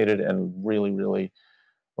fascinated and really, really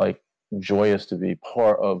like joyous to be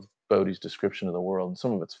part of Bodhi's description of the world. And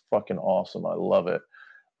some of it's fucking awesome. I love it.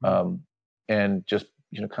 And just,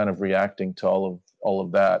 kind of reacting to all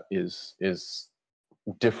of that is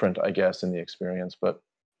different, I guess, in the experience. But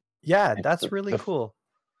yeah, that's really cool.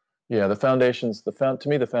 Yeah, the foundations, to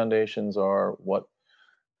me, the foundations are what,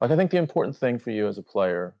 like, I think the important thing for you as a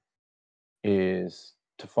player is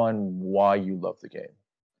to find why you love the game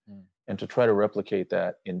and to try to replicate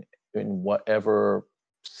that in whatever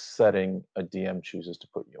setting a DM chooses to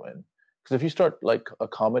put you in. Because if you start like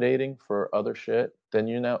accommodating for other shit, then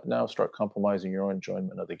you now start compromising your own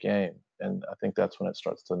enjoyment of the game. And I think that's when it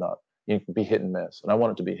starts to not, you can be hit and miss. And I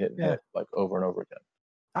want it to be hit and hit like over and over again.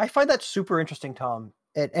 I find that super interesting, Tom.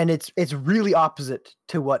 And it's really opposite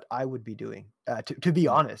to what I would be doing, to be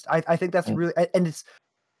honest. I think that's really, and it's,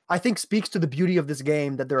 I think speaks to the beauty of this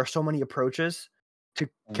game that there are so many approaches to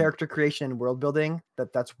character creation and world building,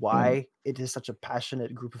 that's why it is such a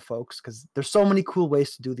passionate group of folks, because there's so many cool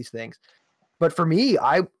ways to do these things. But for me,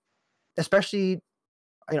 I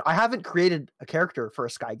haven't created a character for a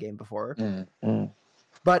Sky game before,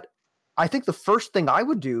 but I think the first thing I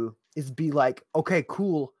would do is be like, okay,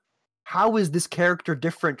 cool. How is this character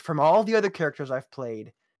different from all the other characters I've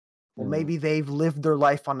played? Well, maybe they've lived their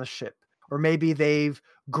life on a ship, or maybe they've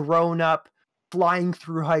grown up flying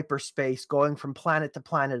through hyperspace, going from planet to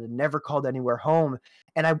planet and never called anywhere home.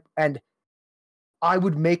 And I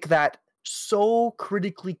would make that so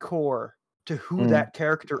critically core to who that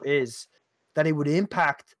character is that it would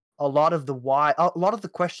impact a lot of the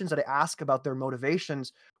questions that I ask about their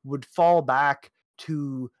motivations would fall back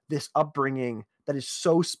to this upbringing that is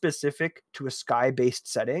so specific to a Sky-based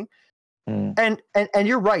setting. And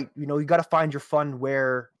you're right, you got to find your fun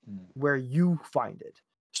where you find it.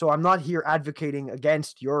 So I'm not here advocating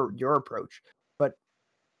against your approach, but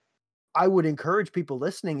I would encourage people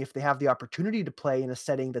listening, if they have the opportunity to play in a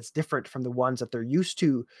setting that's different from the ones that they're used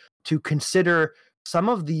to consider some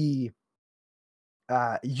of the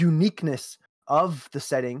uniqueness of the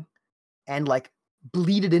setting and like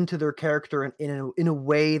bleed it into their character in a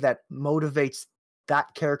way that motivates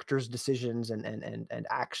that character's decisions and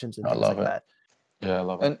actions and things like that. Yeah, I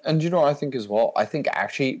love it. And I think as well, I think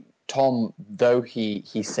actually Tom, though he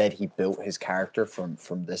said he built his character from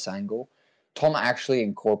this angle, Tom actually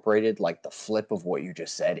incorporated like the flip of what you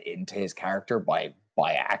just said into his character by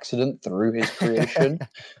accident through his creation,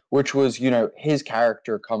 which was, his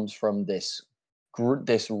character comes from this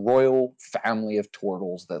royal family of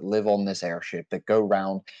turtles that live on this airship that go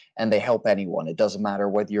around and they help anyone. It doesn't matter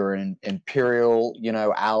whether you're an imperial,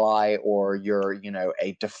 ally, or you're,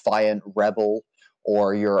 a defiant rebel,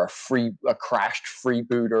 or you're a crashed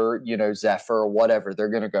freebooter, Zephyr or whatever. They're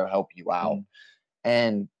going to go help you out.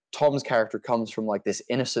 And Tom's character comes from like this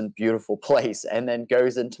innocent, beautiful place and then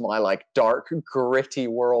goes into my like dark, gritty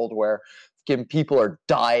world where people are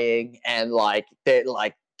dying and like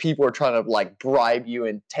people are trying to like bribe you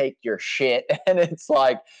and take your shit, and it's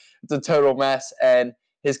a total mess. And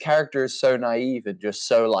his character is so naive and just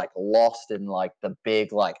so like lost in like the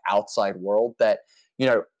big like outside world that,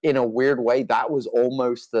 in a weird way, that was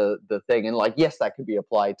almost the thing. And like, yes, that could be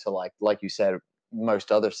applied to like you said,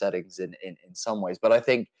 most other settings in some ways. But I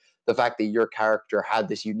think the fact that your character had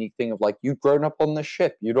this unique thing of like, you'd grown up on the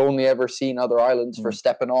ship, you'd only ever seen other islands for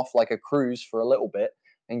stepping off like a cruise for a little bit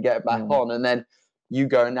and get back on, and then you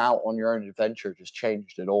going out on your own adventure just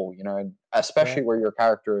changed it all, and especially where your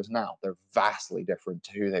character is now. They're vastly different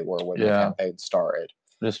to who they were when the campaign started.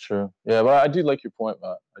 It's true. Yeah, but I do like your point,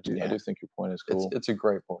 Matt. I do think your point is cool. It's a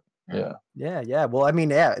great point. Yeah. Well, I mean,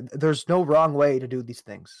 there's no wrong way to do these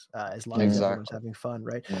things as long as everyone's having fun,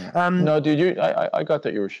 right? Yeah. No, dude, I got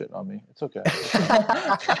that you were shitting on me. It's okay.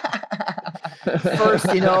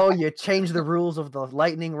 First, you change the rules of the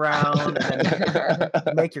lightning round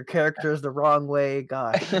and make your characters the wrong way.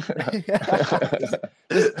 Gosh,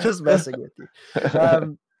 just messing with you.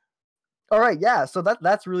 All right, yeah. So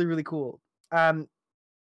that's really, really cool.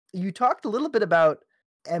 You talked a little bit about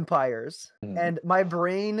empires, and my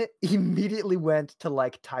brain immediately went to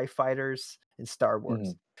like TIE fighters in Star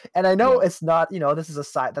Wars. And I know it's not, this is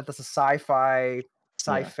that's a sci-fi,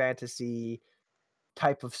 fantasy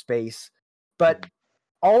type of space, but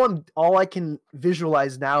all I can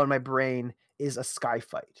visualize now in my brain is a sky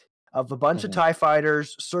fight of a bunch of TIE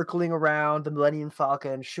fighters circling around the Millennium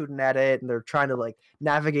Falcon, shooting at it, and they're trying to like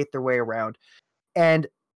navigate their way around. And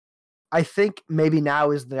I think maybe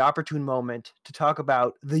now is the opportune moment to talk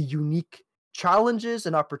about the unique challenges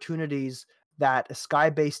and opportunities that a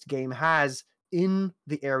sky-based game has in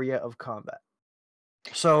the area of combat.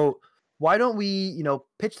 So why don't we,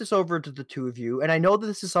 pitch this over to the two of you? And I know that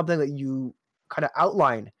this is something that you kind of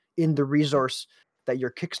outline in the resource that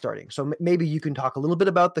you're kickstarting. So maybe you can talk a little bit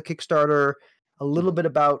about the Kickstarter, a little bit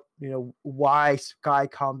about, why Sky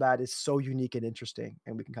Combat is so unique and interesting,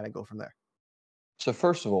 and we can kind of go from there. So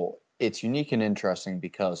first of all, it's unique and interesting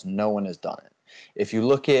because no one has done it. If you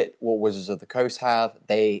look at what Wizards of the Coast have,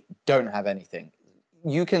 they don't have anything.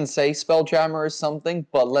 You can say Spelljammer is something,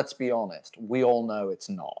 but let's be honest, we all know it's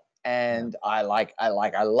not. And I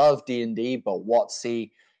love D&D, but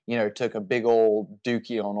WotC, took a big old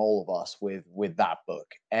dookie on all of us with that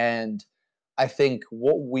book. And I think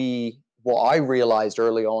what I realized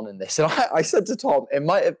early on in this, and I said to Tom, it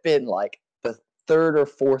might have been like the third or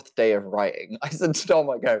fourth day of writing. I said to Tom,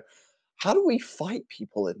 I go, how do we fight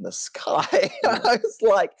people in the sky? I was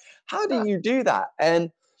like, how do you do that?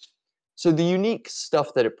 And so the unique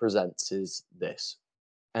stuff that it presents is this,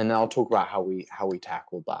 and then I'll talk about how we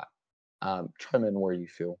tackled that. Chime in where you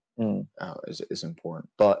feel is important.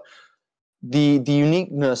 But the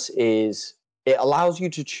uniqueness is it allows you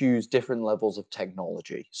to choose different levels of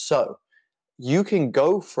technology. So you can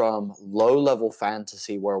go from low-level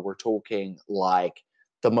fantasy, where we're talking like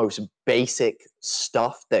the most basic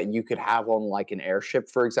stuff that you could have on like an airship,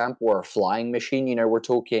 for example, or a flying machine. We're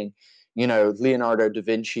talking, Leonardo da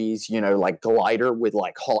Vinci's, like glider with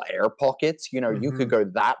like hot air pockets. You could go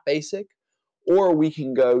that basic, or we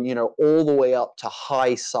can go, all the way up to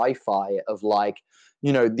high sci-fi of like,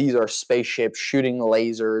 these are spaceships shooting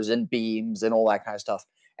lasers and beams and all that kind of stuff.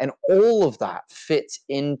 And all of that fits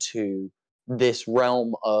into this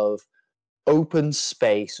realm of open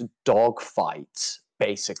space dogfights,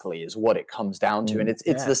 basically, is what it comes down to. And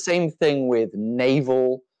it's the same thing with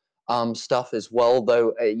naval stuff as well,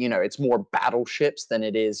 though it's more battleships than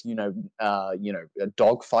it is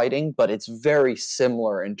dogfighting, but it's very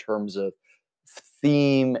similar in terms of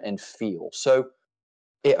theme and feel. So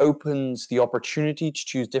it opens the opportunity to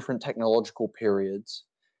choose different technological periods.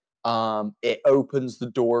 It opens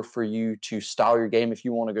the door for you to style your game if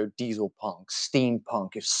you want to go diesel punk,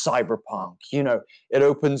 steampunk, if cyberpunk, it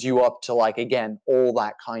opens you up to, like, again, all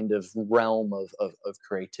that kind of realm of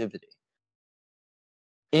creativity.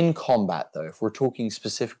 In combat, though, if we're talking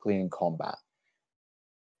specifically in combat,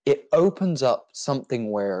 it opens up something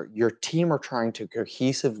where your team are trying to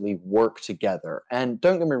cohesively work together. And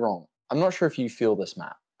don't get me wrong, I'm not sure if you feel this,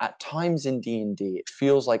 Matt. At times in D&D, it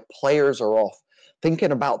feels like players are off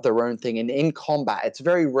thinking about their own thing. And in combat, it's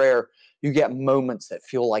very rare you get moments that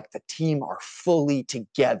feel like the team are fully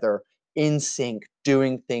together, in sync,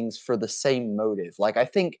 doing things for the same motive. Like, I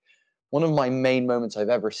think one of my main moments I've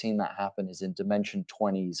ever seen that happen is in Dimension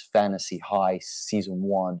 20's Fantasy High Season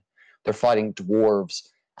 1. They're fighting dwarves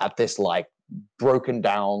at this, like, broken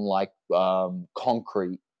down, like,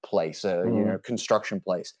 concrete place, construction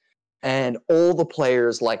place. And all the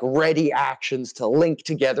players, like, ready actions to link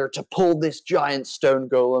together to pull this giant stone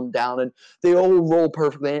golem down, and they all roll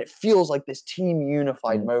perfectly, and it feels like this team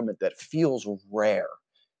unified moment that feels rare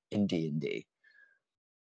in D&D.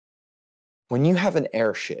 When you have an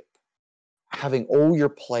airship, having all your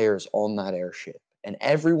players on that airship, and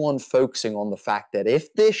everyone focusing on the fact that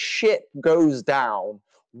if this ship goes down,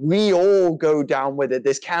 we all go down with it.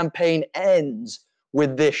 This campaign ends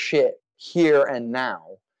with this ship here and now.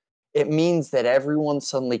 It means that everyone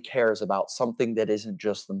suddenly cares about something that isn't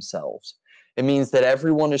just themselves. It means that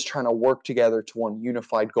everyone is trying to work together to one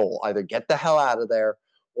unified goal, either get the hell out of there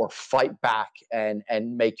or fight back and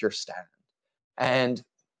make your stand. And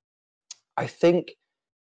I think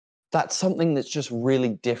that's something that's just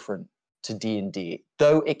really different to D&D.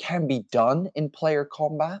 Though it can be done in player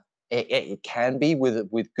combat, it can be with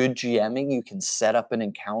good GMing. You can set up an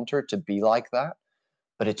encounter to be like that.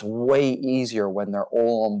 But it's way easier when they're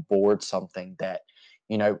all on board something that,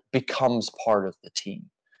 becomes part of the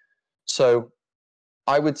team. So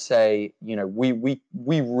I would say,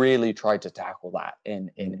 we really tried to tackle that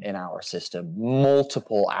in our system.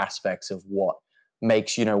 Multiple aspects of what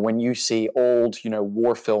makes, when you see old,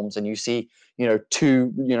 war films and you see,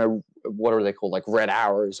 two, what are they called? Like Red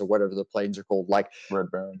Arrows or whatever the planes are called, like Red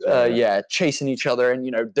Barons. chasing each other,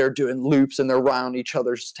 and they're doing loops and they're around each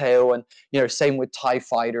other's tail, and same with TIE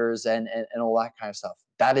fighters and all that kind of stuff.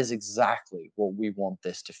 That is exactly what we want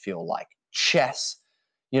this to feel like. Chess,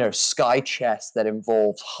 sky chess that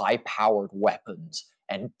involves high-powered weapons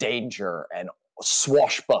and danger and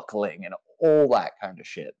swashbuckling and all that kind of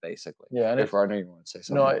shit, basically. Yeah, and if I know you want to say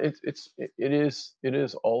something. No, it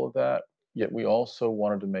is all of that. yet we also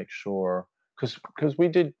wanted to make sure, because we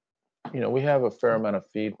did, we have a fair amount of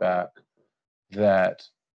feedback that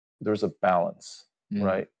there's a balance,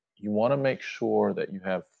 right? You want to make sure that you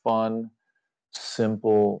have fun,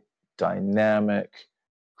 simple, dynamic,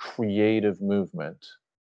 creative movement,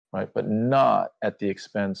 right? But not at the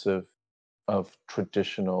expense of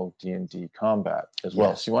traditional D&D combat as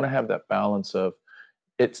well. So you want to have that balance of,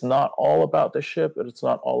 it's not all about the ship, but it's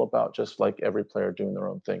not all about just like every player doing their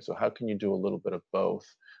own thing. So how can you do a little bit of both?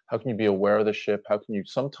 How can you be aware of the ship? How can you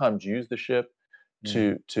sometimes use the ship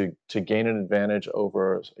to gain an advantage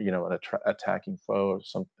over an attacking foe,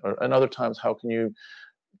 and other times how can you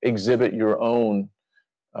exhibit your own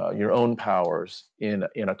powers in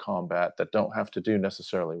a combat that don't have to do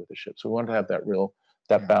necessarily with the ship. So we wanted to have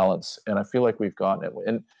that balance, and I feel like we've gotten it.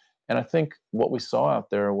 And I think what we saw out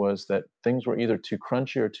there was that things were either too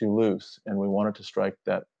crunchy or too loose, and we wanted to strike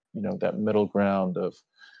that that middle ground of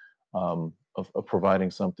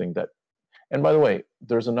providing something that. And by the way,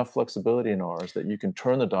 there's enough flexibility in ours that you can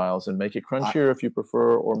turn the dials and make it crunchier if you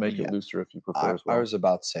prefer, or make it looser if you prefer as well. I was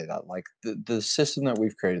about to say that, like the system that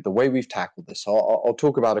we've created, the way we've tackled this. So I'll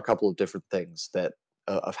talk about a couple of different things that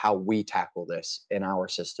of how we tackle this in our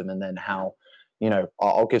system, and then how,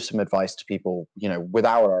 I'll give some advice to people,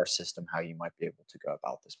 without our system, how you might be able to go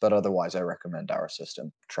about this. But otherwise, I recommend our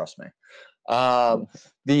system. Trust me.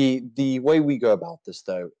 The way we go about this,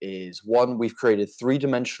 though, is one, we've created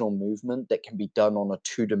 3-dimensional movement that can be done on a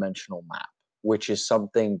 2-dimensional map, which is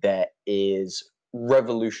something that is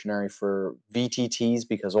revolutionary for VTTs,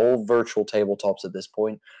 because all virtual tabletops at this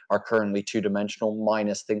point are currently 2-dimensional,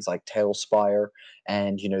 minus things like Tailspire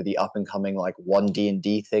and the up and coming like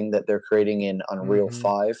 1D&D thing that they're creating in Unreal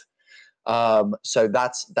 5. So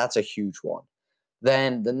that's a huge one.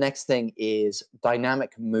 Then the next thing is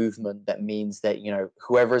dynamic movement. That means that,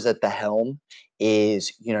 whoever's at the helm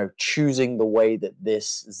is, choosing the way that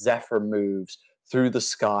this Zephyr moves through the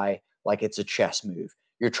sky like it's a chess move.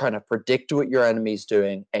 You're trying to predict what your enemy's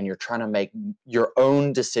doing, and you're trying to make your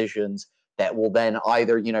own decisions that will then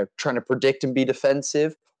either, trying to predict and be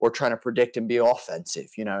defensive, or trying to predict and be offensive,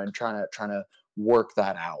 and trying to work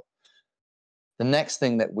that out. The next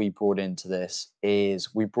thing that we brought into this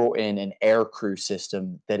is we brought in an air crew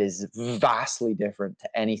system that is vastly different to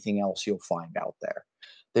anything else you'll find out there.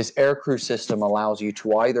 This air crew system allows you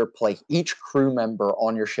to either play each crew member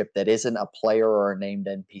on your ship that isn't a player or a named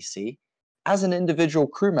NPC as an individual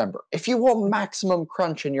crew member. If you want maximum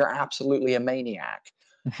crunch and you're absolutely a maniac.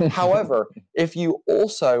 However, if you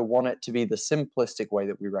also want it to be the simplistic way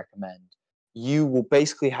that we recommend, you will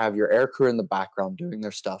basically have your air crew in the background doing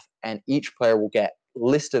their stuff, and each player will get a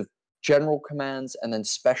list of general commands and then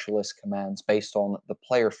specialist commands based on the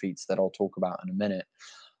player feats that I'll talk about in a minute,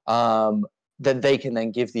 that they can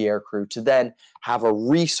then give the air crew to then have a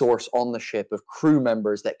resource on the ship of crew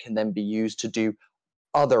members that can then be used to do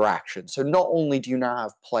other actions. So not only do you now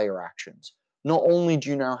have player actions, not only do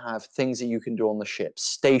you now have things that you can do on the ship,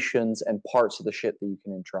 stations and parts of the ship that you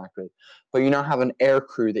can interact with, but you now have an air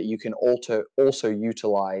crew that you can also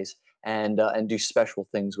utilize and do special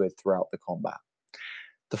things with throughout the combat.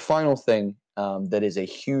 The final thing that is a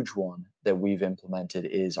huge one that we've implemented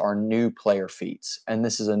is our new player feats. And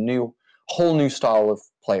this is a whole new style of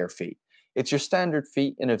player feat. It's your standard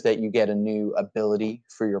feat in that you get a new ability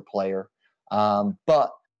for your player,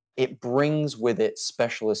 but it brings with it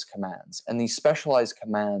specialist commands. And these specialized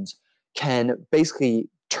commands can basically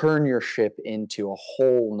turn your ship into a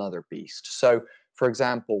whole nother beast. So, for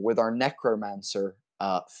example, with our Necromancer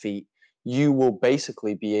feat, you will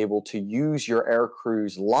basically be able to use your air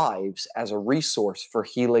crew's lives as a resource for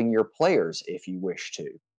healing your players if you wish to.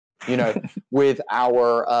 With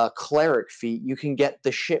our Cleric feat, you can get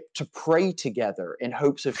the ship to pray together in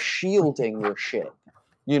hopes of shielding your ship.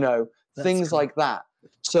 Things cool. Like that.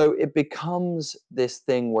 So it becomes this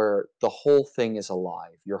thing where the whole thing is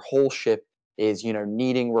alive. Your whole ship is,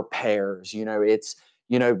 needing repairs. It's,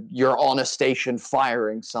 you're on a station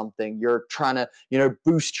firing something. You're trying to,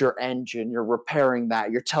 boost your engine. You're repairing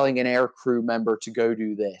that. You're telling an air crew member to go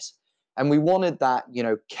do this. And we wanted that,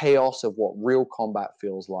 chaos of what real combat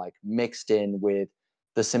feels like mixed in with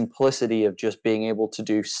the simplicity of just being able to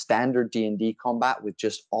do standard D&D combat with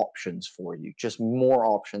just options for you, just more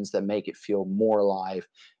options that make it feel more alive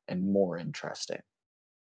and more interesting.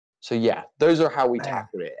 So yeah, those are how we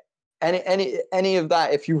tackled it. Any of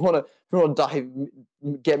that, if you want to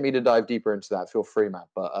get me to dive deeper into that, feel free, Matt.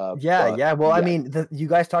 But Well, I mean, you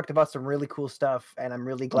guys talked about some really cool stuff, and I'm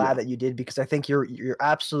really glad that you did, because I think you're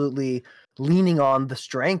absolutely leaning on the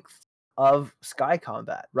strength of Sky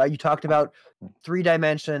Combat, right? You talked about 3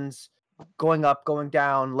 dimensions, going up, going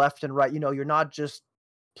down, left and right. You're not just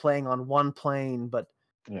playing on one plane, but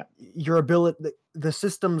Yeah. your ability, the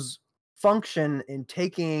system's function in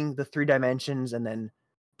taking the 3 dimensions and then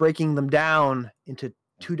breaking them down into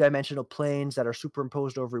 2-dimensional planes that are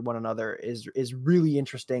superimposed over one another is really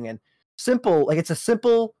interesting and simple. Like, it's a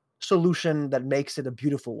simple solution that makes it a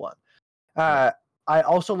beautiful one. I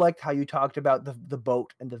also liked how you talked about the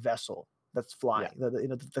boat and the vessel that's flying,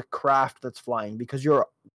 the craft that's flying, because you're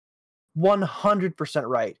 100%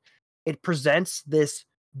 right. It presents this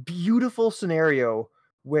beautiful scenario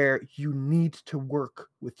where you need to work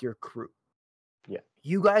with your crew. Yeah.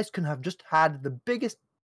 You guys can have just had the biggest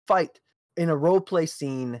fight in a role play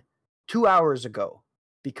scene 2 hours ago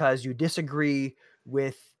because you disagree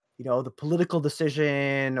with, the political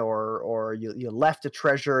decision, or you left a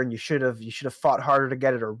treasure and you should have fought harder to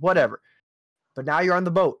get it, or whatever. But now you're on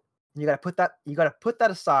the boat. And you got to put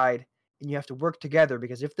that aside, and you have to work together,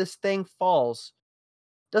 because if this thing falls,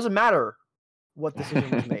 doesn't matter what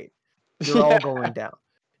decision was made. You're all going down.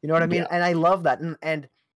 You know what I mean? Yeah. And I love that. And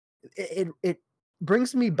it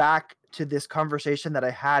brings me back to this conversation that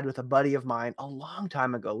I had with a buddy of mine a long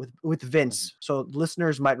time ago with Vince. So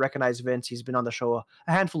listeners might recognize Vince. He's been on the show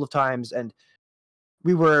a handful of times, and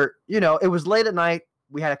we were, it was late at night.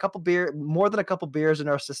 We had more than a couple beers in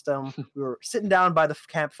our system. We were sitting down by the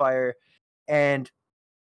campfire, and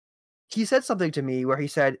he said something to me where he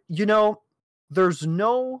said, there's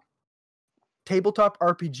no tabletop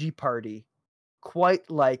RPG party quite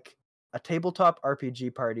like a tabletop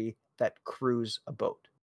RPG party that crews a boat.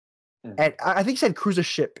 And I think he said cruise a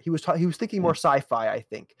ship. He was thinking more sci-fi, I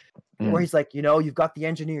think, where he's like, you've got the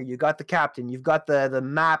engineer, you've got the captain, you've got the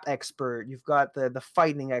map expert, you've got the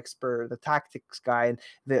fighting expert, the tactics guy, and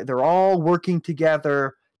they're all working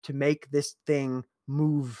together to make this thing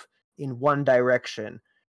move in one direction.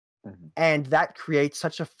 And that creates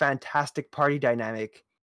such a fantastic party dynamic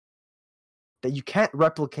that you can't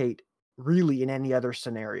replicate really in any other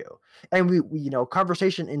scenario. And we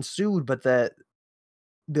conversation ensued, but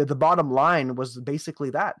the bottom line was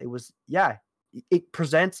basically that. It was, it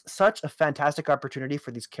presents such a fantastic opportunity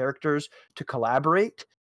for these characters to collaborate.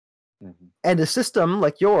 And a system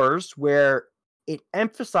like yours, where it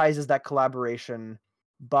emphasizes that collaboration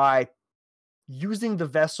by using the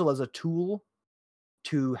vessel as a tool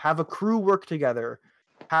to have a crew work together,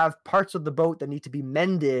 have parts of the boat that need to be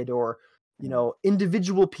mended, or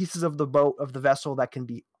individual pieces of the boat, of the vessel, that can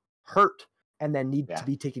be hurt and then need to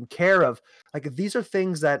be taken care of. Like, these are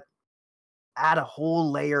things that add a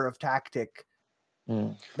whole layer of tactic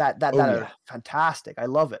that are fantastic. I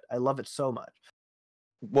love it. I love it so much.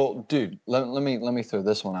 Well, dude, let me throw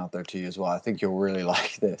this one out there to you as well. I think you'll really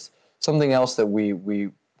like this. Something else that we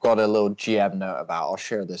got a little GM note about. I'll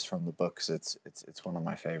share this from the book because it's one of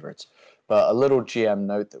my favorites. But a little GM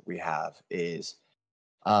note that we have is,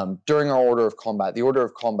 during our order of combat, the order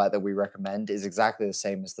of combat that we recommend is exactly the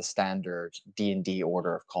same as the standard D&D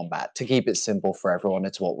order of combat. To keep it simple for everyone,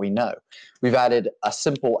 it's what we know. We've added a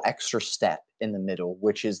simple extra step in the middle,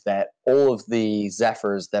 which is that all of the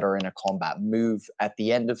Zephyrs that are in a combat move at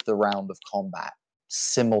the end of the round of combat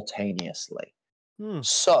simultaneously.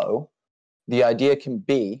 So the idea can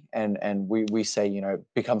be, and we say, it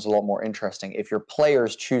becomes a lot more interesting if your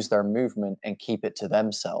players choose their movement and keep it to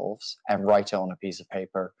themselves and write it on a piece of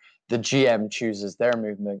paper. The GM chooses their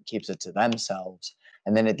movement, keeps it to themselves,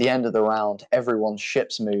 and then at the end of the round, everyone's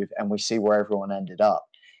ships move and we see where everyone ended up.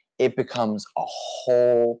 It becomes a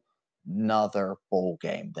whole nother ball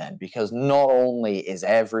game then, because not only is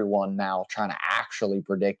everyone now trying to actually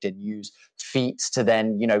predict and use feats to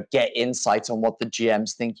then get insights on what the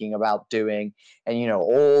GM's thinking about doing, and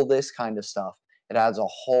all this kind of stuff. It adds a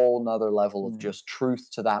whole nother level of just truth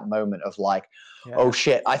to that moment of like, oh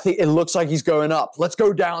shit, I think it looks like he's going up, let's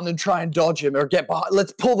go down and try and dodge him, or get behind,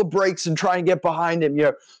 let's pull the brakes and try and get behind him,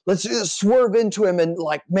 let's swerve into him and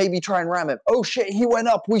like maybe try and ram him. Oh shit, he went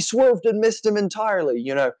up, we swerved and missed him entirely.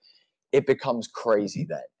 It becomes crazy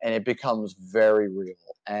then, and it becomes very real.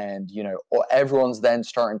 And, everyone's then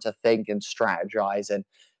starting to think and strategize. And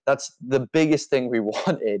that's the biggest thing we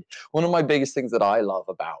wanted. One of my biggest things that I love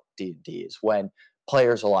about D&D is when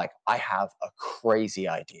players are like, I have a crazy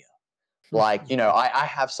idea. Like, I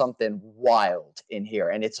have something wild in here,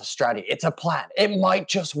 and it's a strategy. It's a plan. It might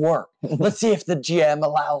just work. Let's see if the GM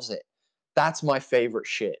allows it. That's my favorite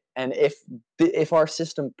shit. And if our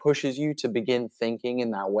system pushes you to begin thinking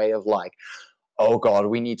in that way of like, oh God,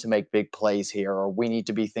 we need to make big plays here, or we need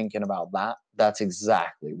to be thinking about that, that's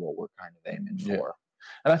exactly what we're kind of aiming for.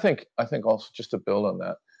 And I think also, just to build on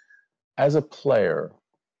that, as a player,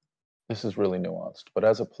 this is really nuanced, but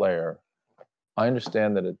as a player, I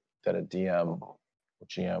understand that a DM or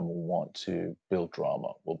GM will want to build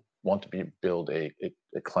drama, will want to build a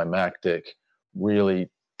climactic, really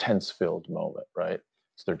tense-filled moment, right?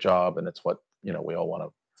 It's their job, and it's what we all want to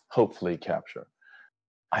hopefully capture.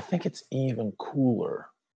 I think it's even cooler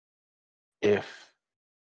if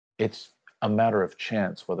it's a matter of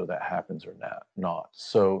chance whether that happens or not.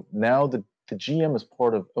 So now the GM is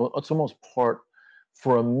it's almost part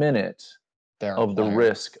for a minute of the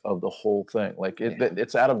risk of the whole thing. Like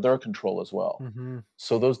it's out of their control as well. Mm-hmm.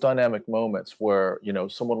 So those dynamic moments where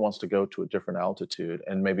someone wants to go to a different altitude,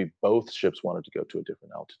 and maybe both ships wanted to go to a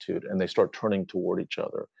different altitude, and they start turning toward each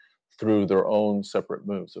other through their own separate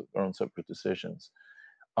moves, their own separate decisions,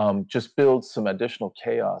 just builds some additional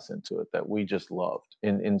chaos into it that we just loved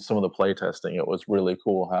in some of the play testing. It was really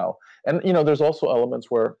cool how, and there's also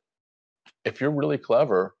elements where if you're really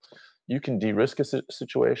clever, you can de-risk a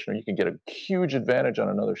situation, or you can get a huge advantage on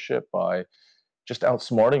another ship by just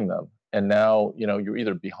outsmarting them. And now, you're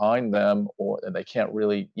either behind them, and they can't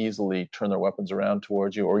really easily turn their weapons around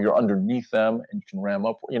towards you, or you're underneath them and you can ram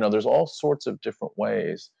up. There's all sorts of different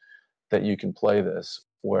ways that you can play this,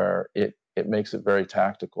 where it makes it very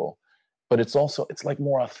tactical, but it's like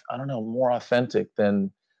more authentic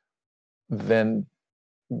than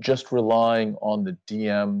just relying on the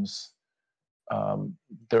DM's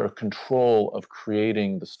their control of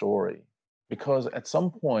creating the story, because at some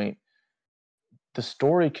point the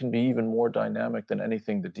story can be even more dynamic than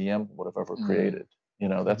anything the DM would have ever created.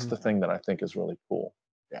 That's the thing that I think is really cool.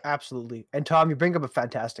 Yeah, absolutely. And Tom, you bring up a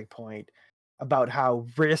fantastic point about how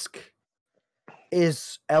risk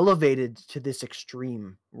is elevated to this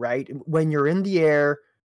extreme, right? When you're in the air,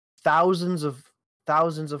 thousands of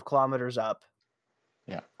kilometers up,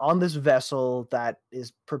 on this vessel that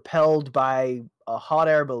is propelled by a hot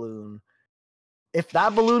air balloon. If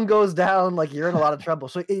that balloon goes down, like, you're in a lot of trouble.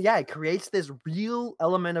 So it creates this real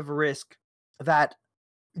element of risk that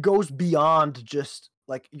goes beyond just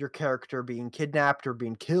like your character being kidnapped or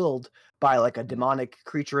being killed by like a demonic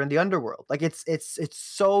creature in the underworld. Like it's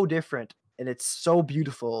so different, and it's so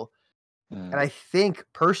beautiful. And I think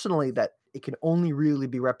personally that it can only really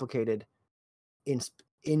be replicated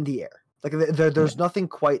in the air. Like there's nothing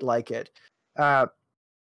quite like it.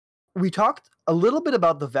 We talked a little bit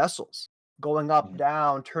about the vessels going up,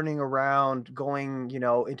 down, turning around, going,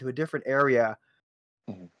 into a different area.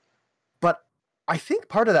 But I think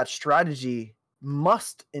part of that strategy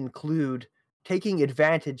must include taking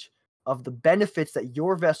advantage of the benefits that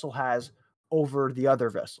your vessel has over the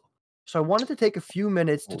other vessel. So I wanted to take a few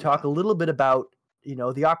minutes to talk a little bit about,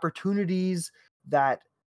 the opportunities that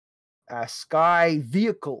sky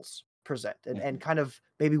vehicles present, and kind of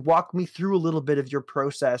maybe walk me through a little bit of your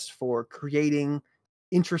process for creating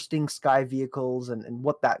interesting sky vehicles and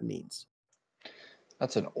what that means.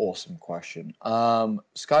 That's an awesome question.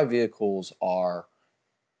 Sky vehicles are,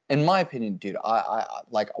 in my opinion, dude, I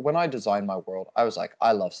like when I designed my world, I was like,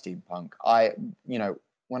 I love steampunk.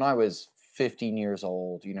 When I was 15 years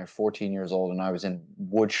old, 14 years old, and I was in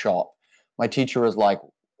wood shop, my teacher was like,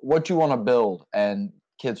 what do you want to build? And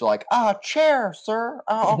kids were like, chair, sir.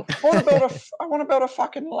 I want to build a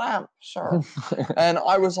fucking lamp, sir. And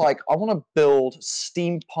I was like, I want to build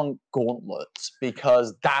steampunk gauntlets,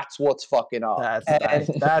 because that's what's fucking up.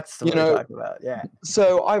 That's what we're talking about. Yeah.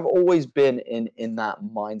 So I've always been in that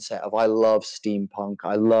mindset of, I love steampunk.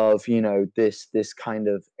 I love, this kind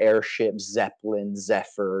of airship, Zeppelin,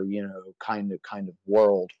 Zephyr, kind of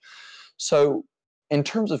world. So in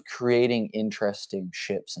terms of creating interesting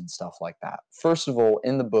ships and stuff like that, first of all,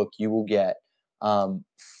 in the book, you will get 4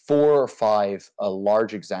 or 5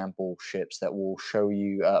 large example ships that will show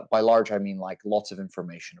you, by large, I mean like lots of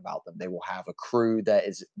information about them. They will have a crew that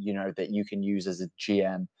is, that you can use as a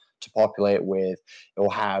GM to populate with. It will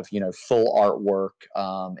have, full artwork.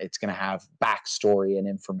 It's going to have backstory and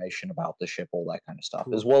information about the ship, all that kind of stuff,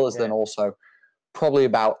 as well as then also probably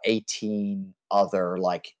about 18 other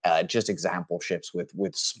just example ships with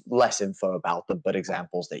less info about them, but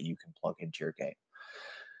examples that you can plug into your game.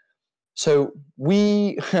 So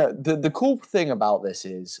the cool thing about this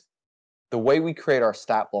is the way we create our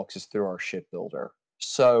stat blocks is through our ship builder.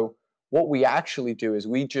 So what we actually do is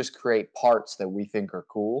we just create parts that we think are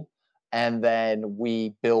cool, and then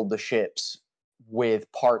we build the ships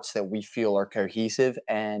with parts that we feel are cohesive,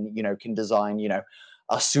 and can design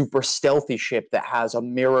a super stealthy ship that has a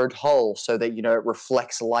mirrored hull so that it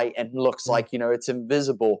reflects light and looks like it's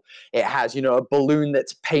invisible. It has a balloon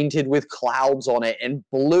that's painted with clouds on it and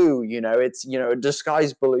blue. It's a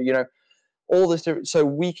disguised blue. All this different. So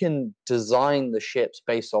we can design the ships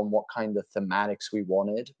based on what kind of thematics we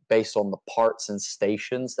wanted, based on the parts and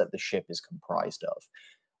stations that the ship is comprised of.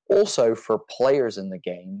 Also, for players in the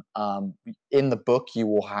game, in the book, you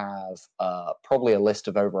will have probably a list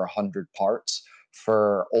of over 100 parts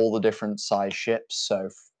for all the different size ships. So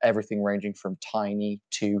everything ranging from tiny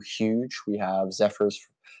to huge. We have Zephyrs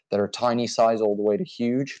that are tiny size all the way to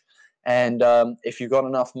huge. And if you've got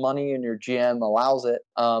enough money and your GM allows it,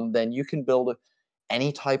 then you can build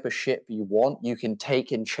any type of ship you want. You can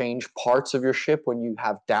take and change parts of your ship when you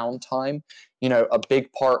have downtime. You know, a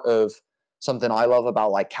big part of something I love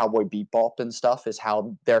about like Cowboy Bebop and stuff is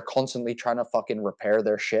how they're constantly trying to fucking repair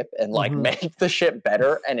their ship and like make the ship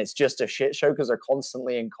better, and it's just a shit show because they're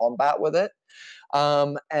constantly in combat with it.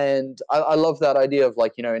 And I love that idea of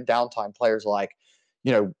like, you know, in downtime, players are like,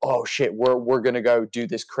 you know, oh shit, we're gonna go do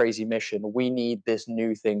this crazy mission. We need this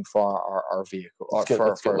new thing for our vehicle.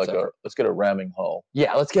 Let's get a ramming hull.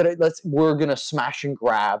 Yeah, we're gonna smash and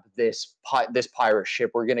grab this pirate ship.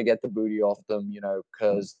 We're gonna get the booty off them, you know,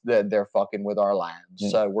 because they're fucking with our land.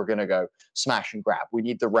 So we're gonna go smash and grab. We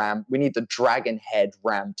need the dragon head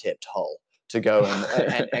ram tipped hull to go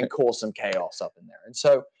and cause some chaos up in there. And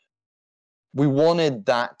so we wanted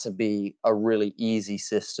that to be a really easy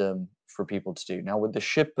system for people to do. Now with the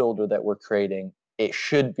ship builder that we're creating, it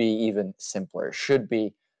should be even simpler. It should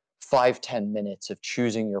be 5-10 minutes of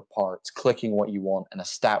choosing your parts, clicking what you want, and a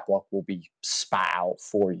stat block will be spat out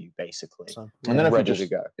for you basically. And then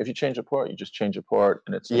if you change a part, you just change a part,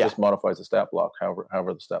 and it just modifies the stat block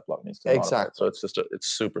however the stat block needs to modify it. So it's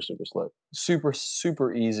super slick.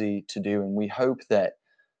 Super easy to do, and we hope that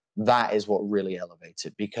is what really elevates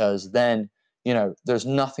it, because then, you know, there's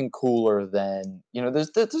nothing cooler than, you know,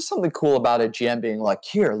 there's something cool about a GM being like,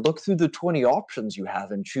 here, look through the 20 options you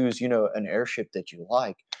have and choose, you know, an airship that you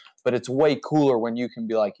like. But it's way cooler when you can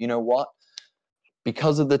be like, you know what?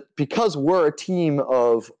 Because we're a team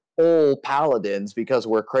of all paladins, because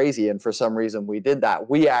we're crazy and for some reason we did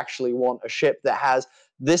that, we actually want a ship that has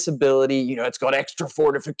this ability, you know, it's got extra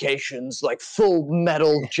fortifications, like full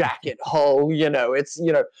metal jacket hull, you know, it's,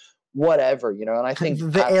 you know, whatever, you know. And I think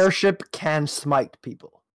the airship can smite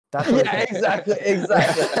people. That's what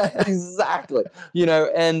exactly. You know,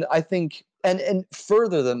 and I think, and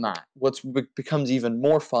further than that, what becomes even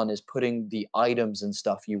more fun is putting the items and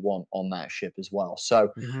stuff you want on that ship as well.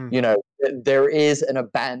 So, you know, there is an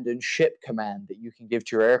abandoned ship command that you can give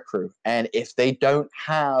to your aircrew, and if they don't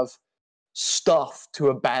have stuff to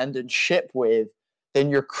abandon ship with, then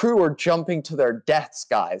your crew are jumping to their deaths,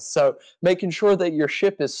 guys. So making sure that your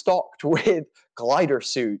ship is stocked with glider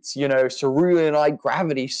suits, you know, cerulean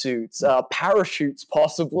gravity suits, parachutes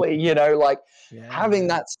possibly, you know, like having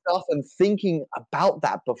that stuff and thinking about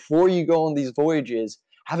that before you go on these voyages,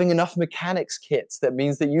 having enough mechanics kits that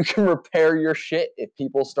means that you can repair your shit if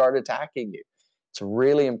people start attacking you. It's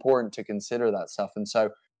really important to consider that stuff. And so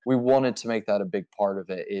we wanted to make that a big part of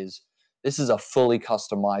it. Is this is a fully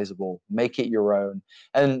customizable, make it your own.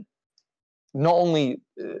 And not only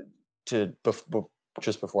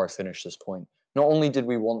just before I finish this point, not only did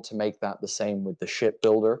we want to make that the same with the ship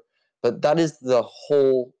builder, but that is the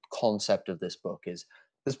whole concept of this book. Is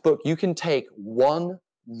this book, you can take one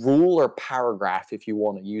rule or paragraph if you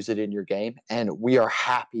want to use it in your game, and we are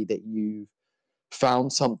happy that you've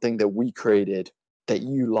found something that we created that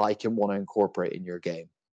you like and want to incorporate in your game.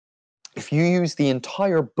 If you use the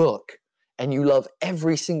entire book and you love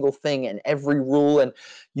every single thing and every rule, and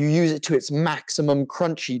you use it to its maximum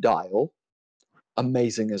crunchy dial,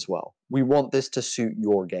 amazing as well. We want this to suit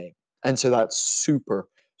your game. And so that's super,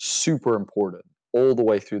 super important all the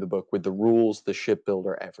way through the book, with the rules, the ship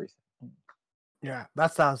builder, everything. Yeah,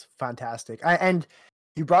 that sounds fantastic. And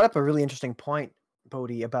you brought up a really interesting point,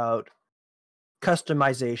 Bodhi, about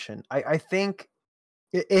customization. I think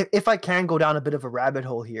if I can go down a bit of a rabbit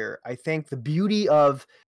hole here, I think the beauty of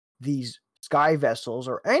these sky vessels,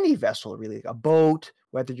 or any vessel really, a boat,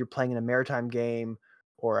 whether you're playing in a maritime game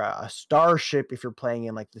or a starship if you're playing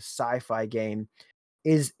in like the sci-fi game,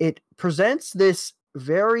 is it presents this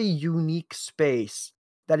very unique space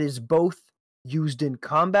that is both used in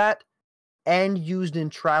combat and used in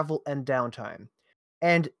travel and downtime.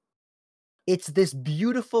 And it's this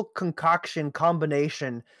beautiful concoction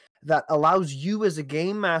combination that allows you as a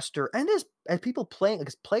game master and as people playing,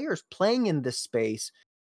 as players playing in this space,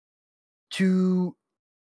 to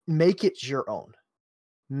make it your own.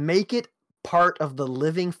 Make it part of the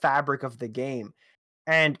living fabric of the game.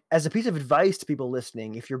 And as a piece of advice to people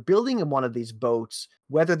listening, if you're building one of these boats,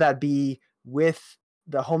 whether that be with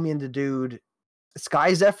the Homie and the Dude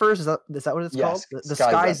Sky Zephyrs, is that what it's called? The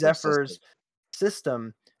Sky Zephyrs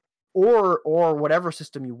system, or whatever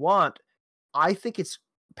system you want, I think it's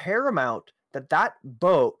paramount that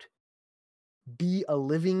boat be a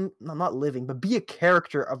living, not living, but be a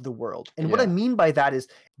character of the world. And what I Yeah. mean by that is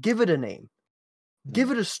give it a name,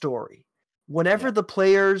 give it a story. Whenever Yeah. the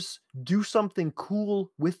players do something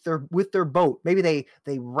cool with their boat, maybe they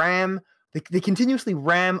continuously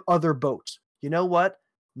ram other boats. You know what?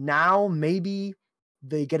 Now maybe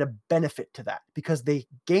they get a benefit to that because they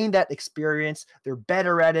gain that experience. They're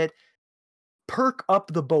better at it. Perk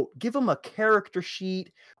up the boat. Give them a character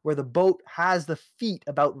sheet where the boat has the feat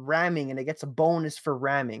about ramming and it gets a bonus for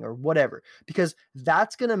ramming or whatever, because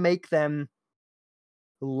that's going to make them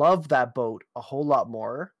love that boat a whole lot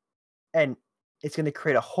more. And it's going to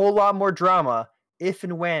create a whole lot more drama if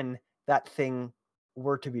and when that thing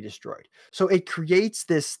were to be destroyed. So it creates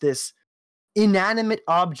this inanimate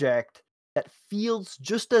object that feels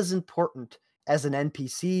just as important as an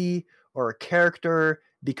NPC or a character,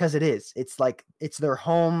 because it is. It's like it's their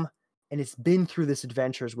home and it's been through this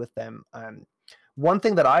adventures with them. One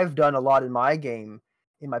thing that I've done a lot in my game,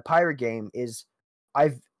 in my pirate game, is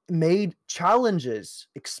I've made challenges,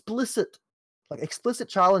 explicit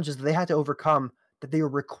challenges that they had to overcome, that they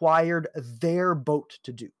required their boat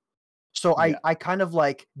to do. So Yeah. I kind of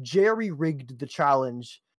like jerry-rigged the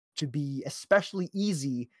challenge to be especially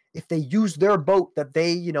easy if they use their boat that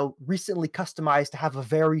they, recently customized to have a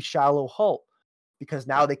very shallow hull, because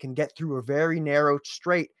now they can get through a very narrow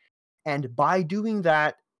strait. And by doing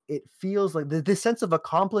that, it feels like this sense of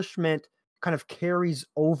accomplishment kind of carries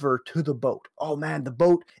over to the boat. Oh man, the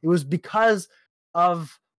boat, it was because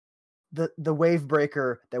of the wave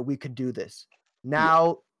breaker that we could do this.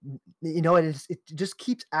 Now, it just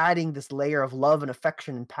keeps adding this layer of love and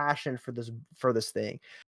affection and passion for this thing.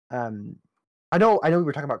 I know we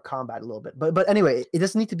were talking about combat a little bit, but anyway, it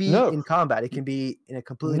doesn't need to be No. in combat. It can be in a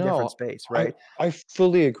completely different space, right? I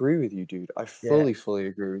fully agree with you, dude. I fully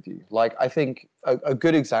agree with you. Like, I think a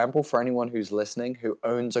good example for anyone who's listening who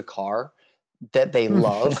owns a car that they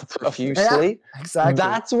love profusely, Exactly.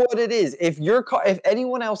 that's what it is. If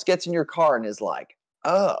anyone else gets in your car and is like,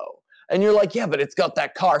 oh, and you're like, yeah, but it's got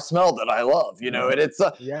that car smell that I love, and it's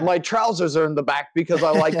my trousers are in the back because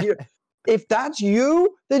I like you. If that's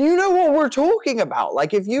you, then you know what we're talking about.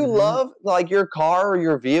 Like, if you love like your car or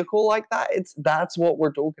your vehicle like that, that's what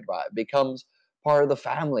we're talking about. It becomes part of the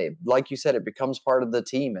family. Like you said, it becomes part of the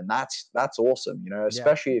team, and that's awesome,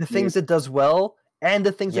 especially the if things it does well and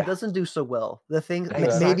the things it Yeah. doesn't do so well. The things maybe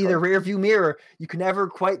Exactly. the rear view mirror, you can never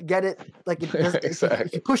quite get it. Like it does, Exactly.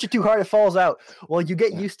 if you push it too hard, it falls out. Well, you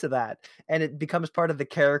get used to that, and it becomes part of the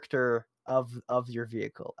character of your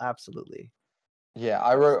vehicle. Absolutely. Yeah,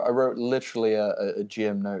 I wrote literally a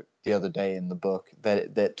GM note the other day in the book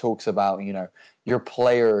that talks about, your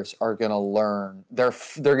players are going to learn, they're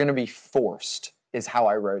going to be forced, is how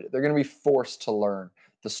I wrote it. They're going to be forced to learn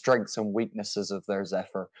the strengths and weaknesses of their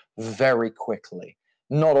Zephyr very quickly.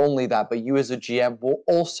 Not only that, but you as a GM will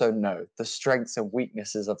also know the strengths and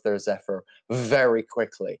weaknesses of their Zephyr very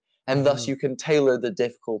quickly. And thus you can tailor the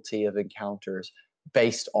difficulty of encounters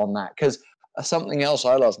based on that. Because something else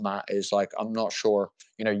I love, Matt, is like, I'm not sure,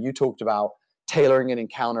 you talked about tailoring an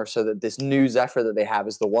encounter so that this new Zephyr that they have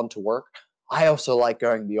is the one to work. I also like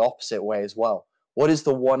going the opposite way as well. What is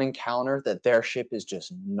the one encounter that their ship is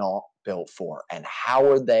just not built for? And how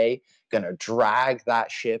are they going to drag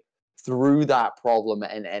that ship through that problem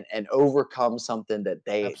and overcome something that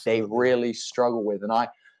they really struggle with? And I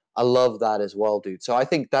love that as well, dude. So I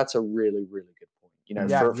think that's a really, really good point.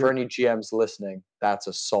 For any GMs listening, that's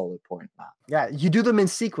a solid point, Matt. Yeah, you do them in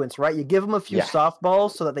sequence, right? You give them a few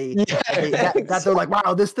softballs so that that they're like,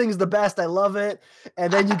 wow, this thing's the best. I love it.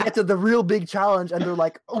 And then you get to the real big challenge and they're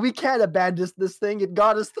like, oh, we can't abandon this thing. It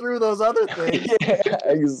got us through those other things. Yeah,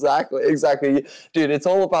 exactly. Dude, it's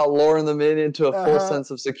all about luring them into a full sense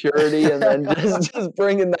of security and then just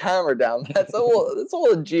bringing the hammer down. That's all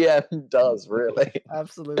a GM does, really.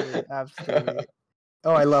 Absolutely.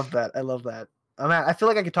 Oh, I love that. I feel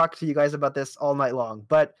like I could talk to you guys about this all night long,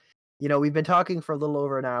 but we've been talking for a little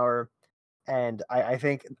over an hour, and I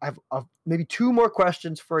think I've maybe two more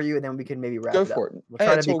questions for you, and then we can maybe wrap it up. We'll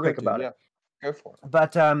try to be quick about it. Go for it.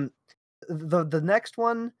 But the next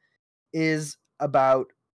one is about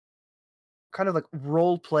kind of like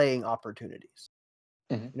role-playing opportunities.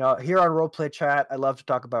 Here on Roleplay Chat, I love to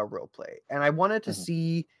talk about roleplay, and I wanted to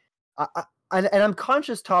see, and I'm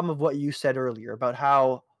conscious, Tom, of what you said earlier about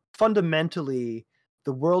how fundamentally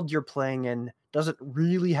the world you're playing in doesn't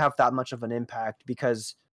really have that much of an impact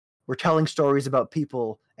because we're telling stories about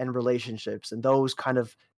people and relationships, and those kind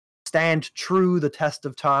of stand true the test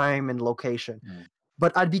of time and location.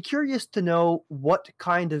 But I'd be curious to know what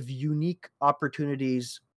kind of unique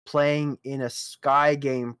opportunities playing in a Sky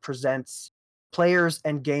game presents players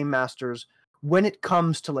and game masters when it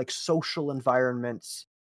comes to like social environments,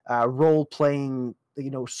 role playing,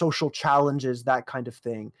 social challenges, that kind of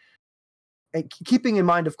thing. And keeping in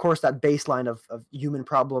mind, of course, that baseline of human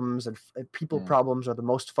problems and people problems are the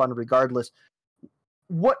most fun regardless.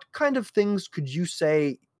 What kind of things could you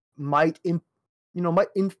say might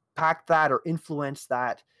impact that or influence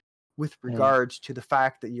that with regards to the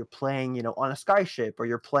fact that you're playing, on a skyship, or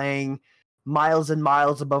you're playing miles and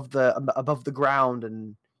miles above the ground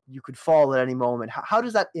and you could fall at any moment? How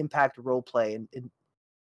does that impact role play, and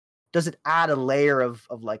does it add a layer of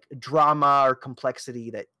like drama or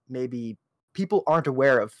complexity that maybe people aren't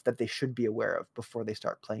aware of, that they should be aware of before they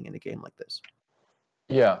start playing in a game like this?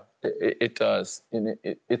 Yeah, it does, and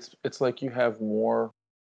it's like you have more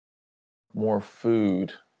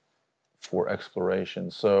food for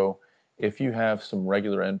exploration. So if you have some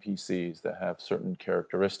regular NPCs that have certain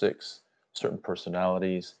characteristics, certain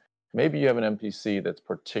personalities, maybe you have an NPC that's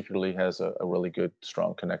particularly has a really good,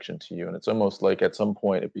 strong connection to you, and it's almost like at some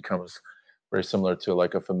point it becomes very similar to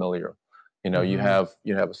like a familiar. You have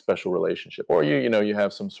a special relationship, or you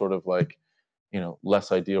have some sort of like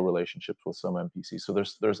less ideal relationships with some NPCs. So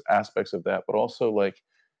there's aspects of that, but also like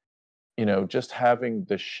just having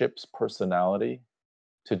the ship's personality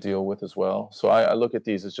to deal with as well. So I look at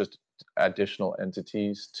these as just additional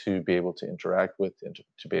entities to be able to interact with and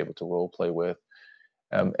to be able to role play with.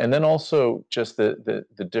 And then also just the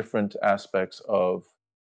different aspects of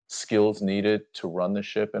skills needed to run the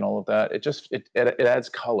ship and all of that. It adds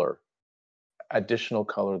color, additional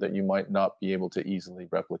color that you might not be able to easily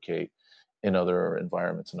replicate in other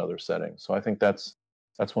environments and other settings. So I think that's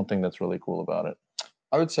one thing that's really cool about it.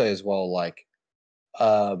 I would say as well, like,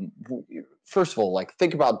 first of all, like,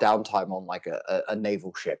 think about downtime on like a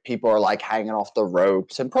naval ship. People are like hanging off the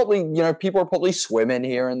ropes, and probably people are probably swimming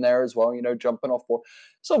here and there as well, jumping off board.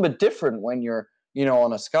 It's a little bit different when you're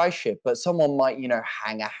on a sky ship, but someone might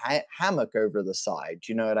hang a hammock over the side.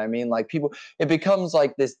 You know what I mean? Like, people, it becomes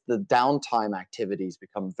like this, the downtime activities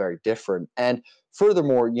become very different. And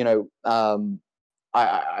furthermore,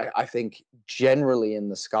 I think generally in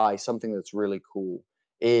the sky, something that's really cool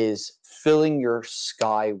is filling your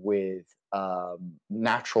sky with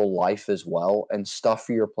natural life as well, and stuff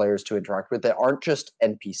for your players to interact with that aren't just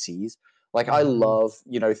NPCs. Like, I love,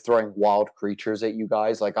 throwing wild creatures at you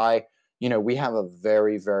guys. Like, we have a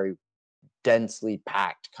very, very densely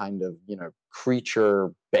packed kind of,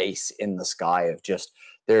 creature base in the sky of just,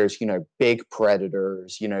 there's, big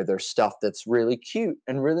predators, there's stuff that's really cute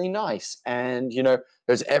and really nice. And,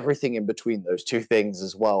 there's everything in between those two things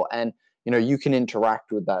as well. And, you can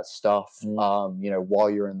interact with that stuff, while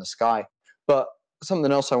you're in the sky. But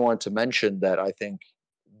something else I wanted to mention that I think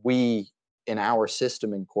we in our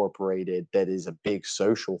system incorporated, that is a big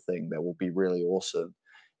social thing that will be really awesome,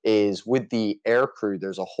 is with the air crew,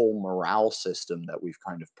 there's a whole morale system that we've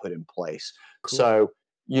kind of put in place. Cool. So,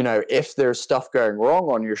 if there's stuff going wrong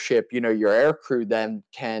on your ship, your air crew then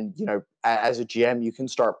can, as a GM, you can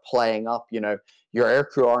start playing up, your air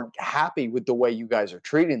crew aren't happy with the way you guys are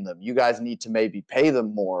treating them. You guys need to maybe pay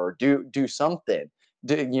them more, or do something.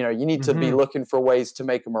 You need to be looking for ways to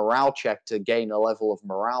make a morale check to gain a level of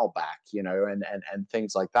morale back, and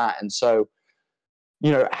things like that. And so,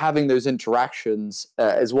 having those interactions,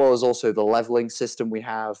 as well as also the leveling system we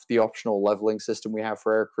have, the optional leveling system we have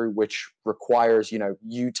for aircrew, which requires,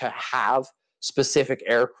 you to have specific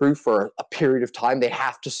aircrew for a period of time. They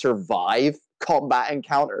have to survive combat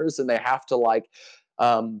encounters, and they have to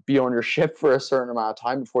be on your ship for a certain amount of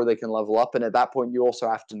time before they can level up. And at that point, you also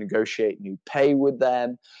have to negotiate new pay with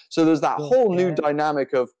them. So there's that whole new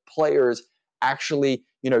dynamic of players actually,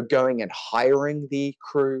 going and hiring the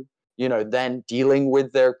crew, then dealing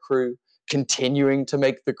with their crew, continuing to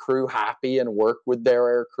make the crew happy and work with their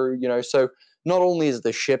air crew, so not only is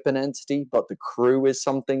the ship an entity, but the crew is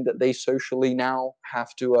something that they socially now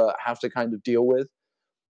have to kind of deal with.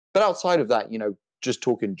 But outside of that, just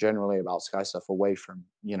talking generally about Sky stuff away from,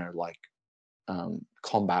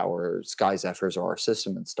 combat or Sky Zephyrs or our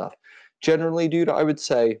system and stuff. Generally, dude, I would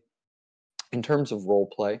say in terms of role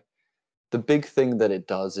play, the big thing that it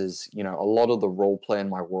does is, a lot of the role play in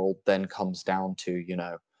my world then comes down to,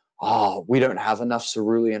 we don't have enough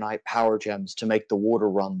Ceruleanite power gems to make the water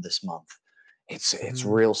run this month. It's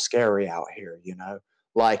real scary out here,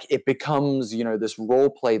 Like, it becomes, this role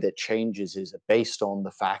play that changes is based on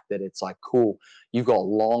the fact that it's like, cool, you've got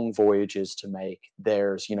long voyages to make.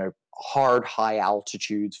 There's, hard, high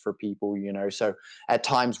altitudes for people, So at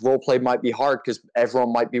times role play might be hard because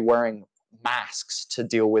everyone might be wearing masks to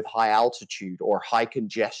deal with high altitude or high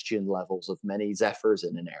congestion levels of many Zephyrs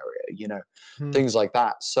in an area, things like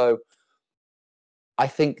that. So I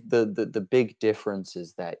think the big difference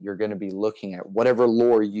is that you're going to be looking at whatever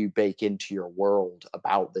lore you bake into your world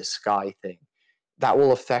about this sky thing. That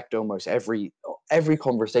will affect almost every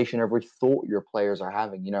conversation, every thought your players are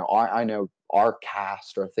having. You know, I know our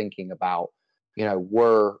cast are thinking about, you know,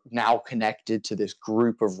 we're now connected to this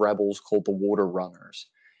group of rebels called the Water Runners,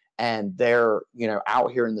 and they're, you know,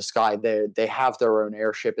 out here in the sky. They have their own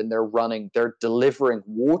airship, and they're delivering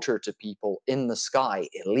water to people in the sky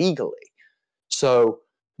illegally. So,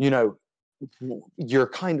 you know, you're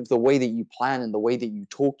kind of the way that you plan and the way that you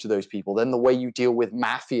talk to those people, then the way you deal with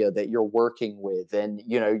mafia that you're working with, and,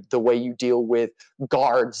 you know, the way you deal with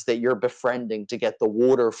guards that you're befriending to get the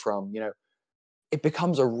water from, you know, it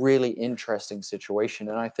becomes a really interesting situation.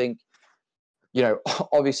 And I think, you know,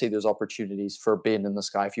 obviously there's opportunities for being in the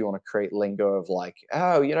sky if you want to create lingo of like,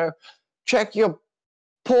 oh, you know, check your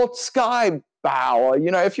port sky bow, you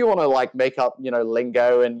know, if you want to like make up, you know,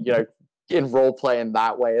 lingo and, you know, in role play in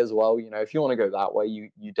that way as well. You know, if you want to go that way,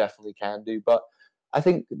 you definitely can do. But I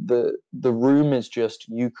think the room is just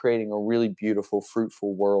you creating a really beautiful,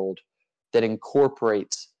 fruitful world that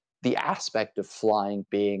incorporates the aspect of flying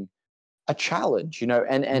being a challenge, you know,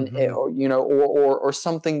 and or, you know, or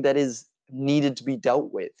something that is needed to be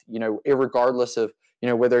dealt with, you know, irregardless of, you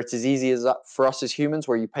know, whether it's as easy as for us as humans,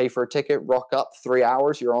 where you pay for a ticket, rock up 3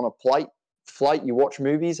 hours, you're on a flight, you watch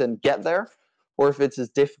movies and get there, or if it's as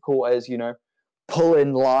difficult as, you know,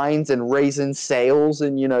 pulling lines and raising sails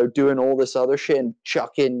and, you know, doing all this other shit and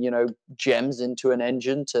chucking, you know, gems into an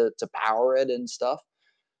engine to power it and stuff.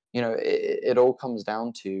 You know, it all comes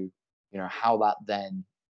down to, you know, how that then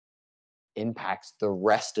impacts the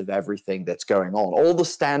rest of everything that's going on. All the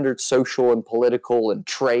standard social and political and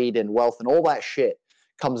trade and wealth and all that shit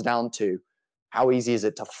comes down to how easy is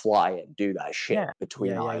it to fly and do that shit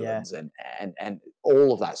between islands and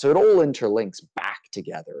all of that. So it all interlinks back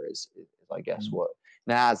together is I guess what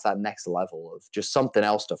now it's that next level of just something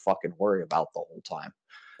else to fucking worry about the whole time.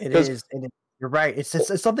 It is. You're right.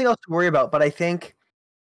 It's something else to worry about, but I think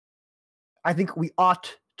we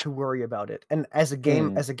ought to worry about it. And as a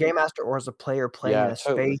game master or as a player playing in a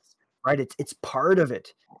space, right? It's part of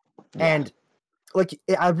it. Yeah. And like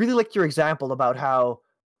I really liked your example about how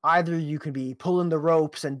either you can be pulling the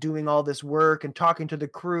ropes and doing all this work and talking to the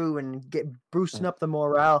crew and boosting up the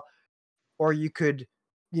morale, or you could,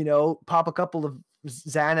 you know, pop a couple of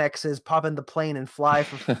Xanaxes, pop in the plane and fly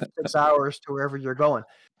for 6 hours to wherever you're going.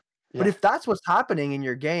 Yeah. But if that's what's happening in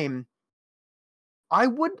your game, I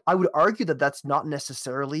would argue that that's not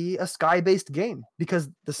necessarily a sky-based game, because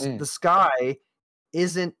the sky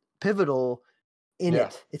isn't pivotal in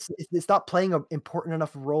it. It's not playing an important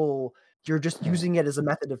enough role. You're just using it as a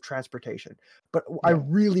method of transportation. But I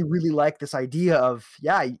really, really like this idea of,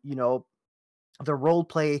 you know, the role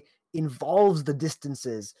play involves the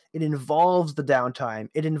distances. It involves the downtime.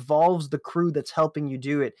 It involves the crew that's helping you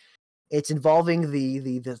do it. It's involving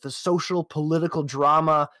the social political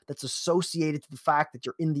drama that's associated to the fact that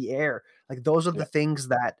you're in the air. Like those are the things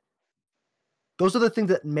that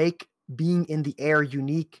make being in the air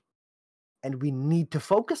unique. And we need to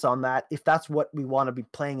focus on that if that's what we want to be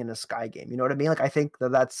playing in a sky game. You know what I mean? Like I think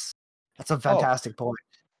that's a fantastic point.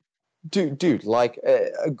 Dude, like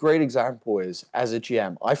a great example is, as a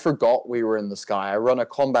GM, I forgot we were in the sky. I run a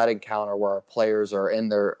combat encounter where our players are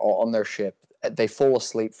on their ship. They fall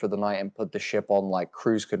asleep for the night and put the ship on like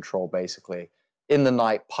cruise control, basically. In the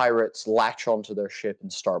night, pirates latch onto their ship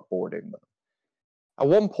and start boarding them. At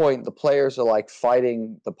one point, the players are like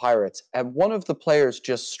fighting the pirates, and one of the players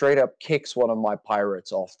just straight up kicks one of my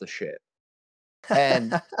pirates off the ship.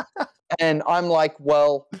 And and I'm like,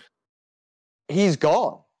 well, he's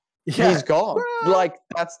gone. Yeah. He's gone. Like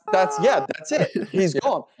that's it. He's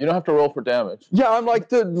gone. You don't have to roll for damage. Yeah, I'm like,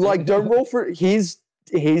 don't roll for he's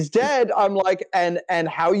dead. I'm like, and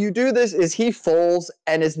how you do this is he falls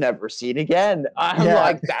and is never seen again. I'm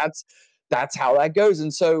like, that's how that goes.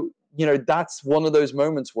 And so, you know, that's one of those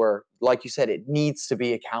moments where, like you said, it needs to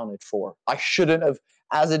be accounted for. I shouldn't have,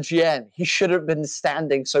 as a GM, he should have been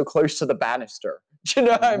standing so close to the banister. Do you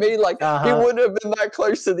know what I mean? Like, he wouldn't have been that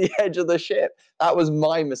close to the edge of the ship. That was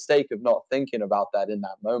my mistake of not thinking about that in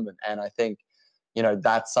that moment. And I think, you know,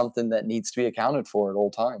 that's something that needs to be accounted for at all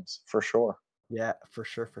times, for sure. Yeah, for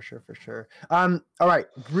sure. All right,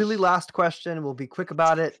 really last question. We'll be quick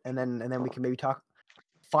about it, and then we can maybe talk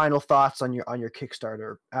final thoughts on your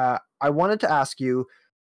Kickstarter. I wanted to ask you,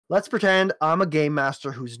 let's pretend I'm a game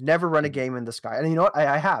master who's never run a game in the sky. And you know what?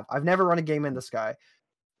 I've never run a game in the sky.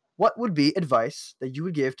 What would be advice that you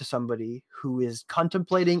would give to somebody who is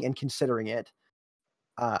contemplating and considering it,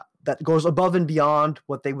 that goes above and beyond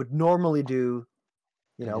what they would normally do,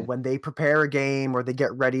 you know, when they prepare a game or they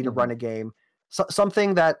get ready to run a game?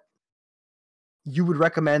 something that you would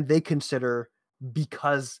recommend they consider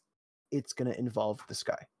because it's going to involve the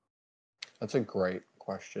sky? That's a great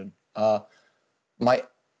question. My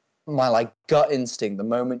like gut instinct, the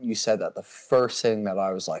moment you said that, the first thing that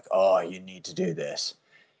I was like, oh, you need to do this,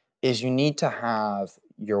 is you need to have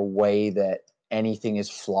your way that anything is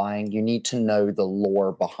flying. You need to know the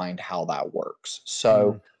lore behind how that works.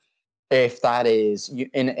 So if that is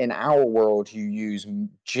in our world, you use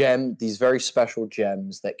these very special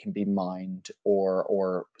gems that can be mined,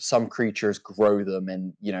 or some creatures grow them,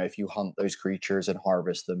 and if you hunt those creatures and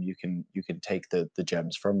harvest them, you can take the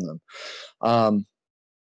gems from them.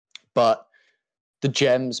 But the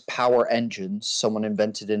gems power engines. Someone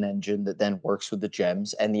invented an engine that then works with the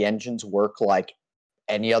gems, and the engines work like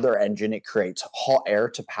any other engine. It creates hot air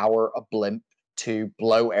to power a blimp, to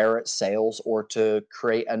blow air at sails, or to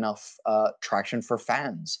create enough traction for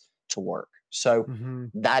fans to work. So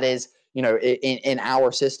that is, in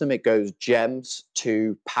our system, it goes gems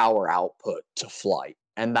to power output to flight.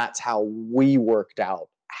 And that's how we worked out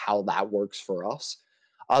how that works for us.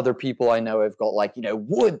 Other people I know have got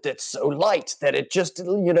wood that's so light that it just,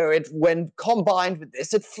 it, when combined with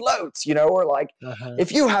this, it floats, or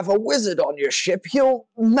if you have a wizard on your ship, he'll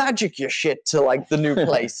magic your shit to the new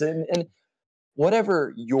place. and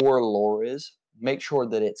whatever your lore is, make sure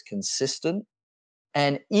that it's consistent.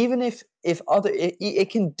 And even if other, it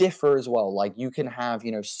can differ as well. Like you can have,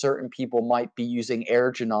 certain people might be using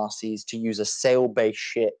air genasies to use a sail-based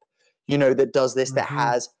ship, that does this, that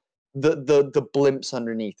has the blimps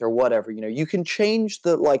underneath or whatever. You can change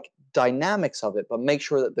the dynamics of it, but make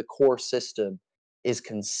sure that the core system is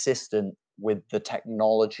consistent with the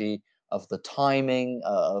technology of the timing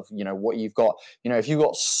of what you've got. If you've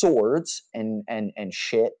got swords and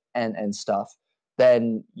shit and stuff,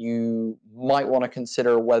 then you might want to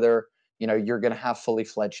consider whether you're going to have fully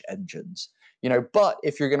fledged engines. But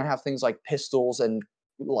if you're going to have things like pistols and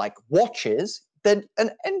watches, then an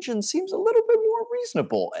engine seems a little bit more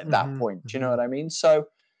reasonable at that point. Do you know what I mean? So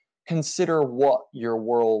consider what your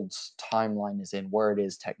world's timeline is in, where it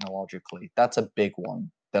is technologically. That's a big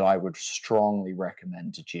one that I would strongly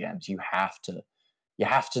recommend to GMs. You have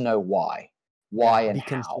to know why and be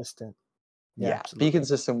how. Consistent. Yeah, be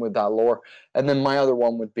consistent with that lore. And then my other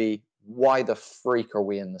one would be, why the freak are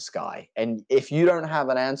we in the sky? And if you don't have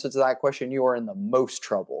an answer to that question, you are in the most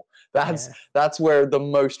trouble. That's where the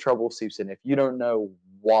most trouble seeps in. If you don't know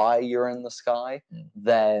why you're in the sky,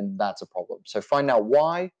 then that's a problem. So find out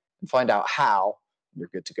why and find out how, you're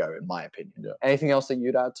good to go, in my opinion. Yeah. Anything else that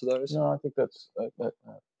you'd add to those? No, I think that's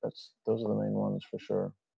those are the main ones for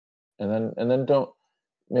sure. And then don't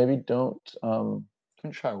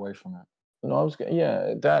shy away from it. No,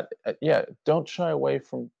 don't shy away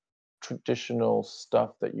from traditional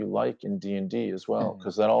stuff that you like in D&D as well,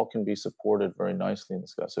 because that all can be supported very nicely in the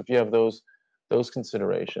sky. So if you have those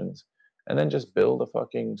considerations, and then just build a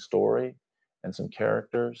fucking story and some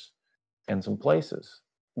characters and some places,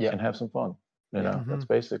 and have some fun. That's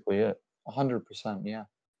basically it. 100%. Yeah,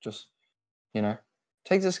 just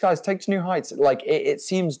take the skies, take to new heights. It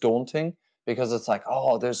seems daunting because it's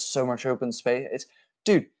oh, there's so much open space.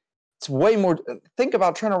 It's way more. Think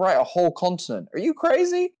about trying to write a whole continent. Are you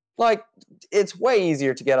crazy? It's way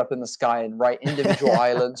easier to get up in the sky and write individual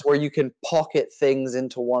islands where you can pocket things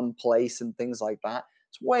into one place and things like that.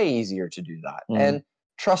 It's way easier to do that. And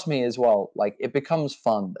trust me as well, it becomes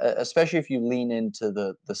fun, especially if you lean into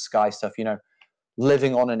the sky stuff,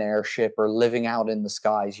 living on an airship or living out in the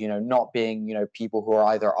skies, not being, people who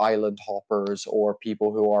are either island hoppers or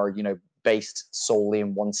people who are, based solely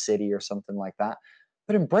in one city or something like that.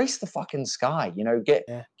 But embrace the fucking sky, get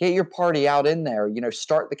your party out in there,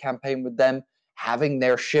 start the campaign with them having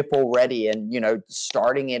their ship already and,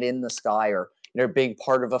 starting it in the sky, or, being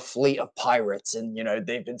part of a fleet of pirates and,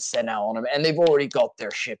 they've been sent out on them and they've already got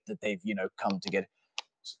their ship that they've, come to get,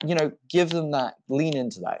 give them that, lean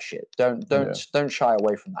into that shit. Don't shy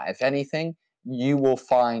away from that. If anything, you will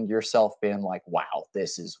find yourself being wow,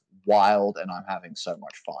 this is wild and I'm having so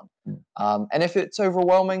much fun. And if it's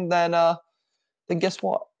overwhelming, then guess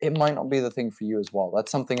what? It might not be the thing for you as well.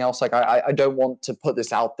 That's something else. I don't want to put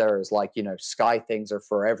this out there as sky things are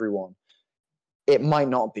for everyone. It might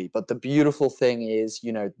not be, but the beautiful thing is,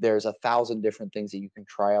 there's 1,000 different things that you can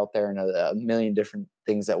try out there and a million different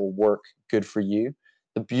things that will work good for you.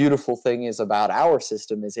 The beautiful thing is about our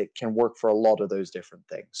system is it can work for a lot of those different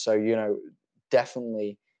things. So,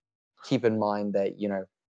 definitely keep in mind that,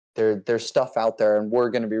 there's stuff out there, and we're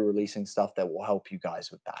going to be releasing stuff that will help you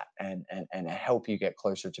guys with that and help you get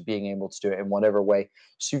closer to being able to do it in whatever way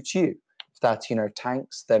suits you. If that's,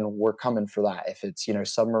 tanks, then we're coming for that. If it's,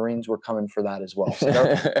 submarines, we're coming for that as well. So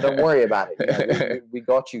don't worry about it. We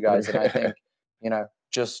got you guys. And I think,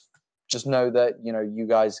 just know that, you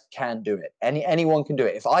guys can do it. Anyone can do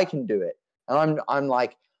it. If I can do it, and I'm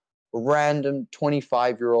like a random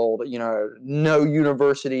 25-year-old, no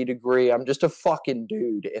university degree. I'm just a fucking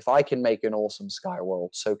dude. If I can make an awesome Sky World,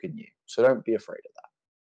 so can you. So don't be afraid of that.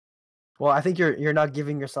 Well, I think you're not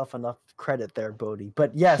giving yourself enough credit there, Bodhi.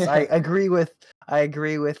 But yes, I agree with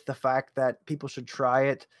the fact that people should try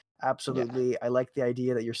it. Absolutely. Yeah. I like the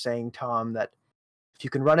idea that you're saying, Tom, that if you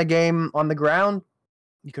can run a game on the ground,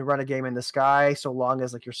 you can run a game in the sky, so long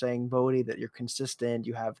as, like you're saying, Bodhi, that you're consistent,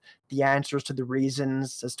 you have the answers to the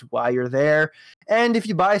reasons as to why you're there. And if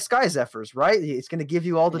you buy Sky Zephyrs, right, it's going to give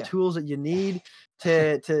you all the tools that you need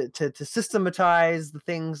to systematize the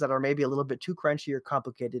things that are maybe a little bit too crunchy or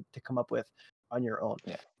complicated to come up with on your own.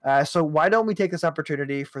 Yeah. So why don't we take this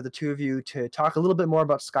opportunity for the two of you to talk a little bit more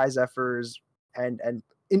about Sky Zephyrs and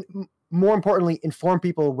more importantly, inform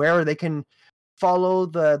people where they can follow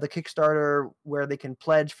the Kickstarter, where they can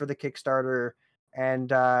pledge for the Kickstarter, and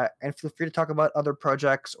feel free to talk about other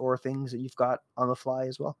projects or things that you've got on the fly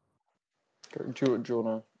as well. Do you want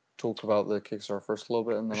to talk about the Kickstarter first a little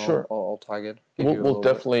bit, and then sure. I'll tag it? We'll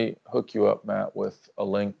definitely hook you up, Matt, with a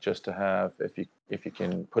link just to have, if you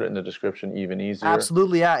can put it in the description, even easier.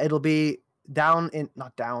 Absolutely, yeah. It'll be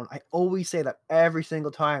not down. I always say that every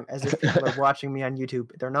single time as if people are watching me on YouTube.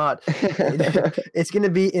 They're not. It's going to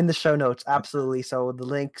be in the show notes. Absolutely. So the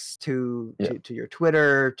links to your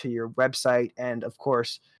Twitter, to your website, and of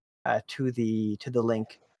course, to the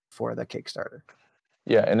link for the Kickstarter.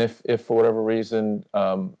 Yeah. And if for whatever reason,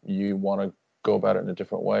 you want to go about it in a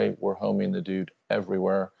different way, we're homing the dude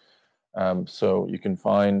everywhere. So you can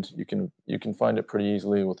find it pretty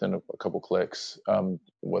easily within a couple clicks,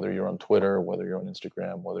 whether you're on Twitter, whether you're on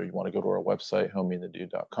Instagram, whether you want to go to our website,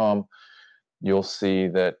 homingthedude.com, you'll see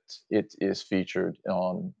that it is featured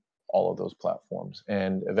on all of those platforms.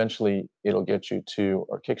 And eventually it'll get you to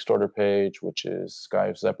our Kickstarter page, which is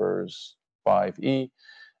Sky Zephyrs 5e.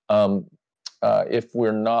 If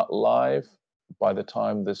we're not live by the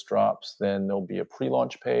time this drops, then there'll be a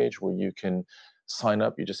pre-launch page where you can sign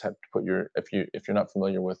up. You just have to put if you're not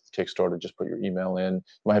familiar with Kickstarter, just put your email in. You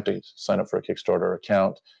might have to sign up for a Kickstarter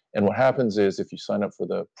account. And what happens is, if you sign up for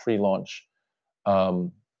the pre-launch,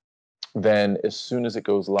 then as soon as it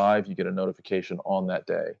goes live, you get a notification on that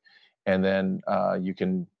day, and then you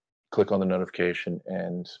can click on the notification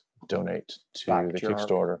and donate to the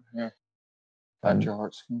Kickstarter. Back to your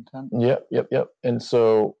heart's content. Yep. And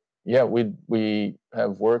so we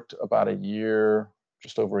have worked about a year,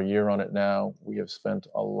 just over a year on it now. We have spent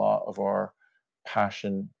a lot of our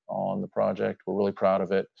passion on the project. We're really proud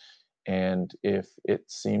of it. And if it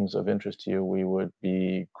seems of interest to you, we would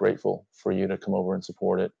be grateful for you to come over and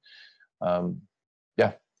support it. Well,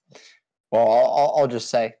 I'll just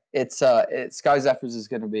say it's Sky Zephyrs is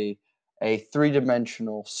going to be a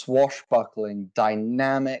three-dimensional, swashbuckling,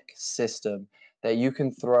 dynamic system that you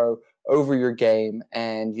can throw over your game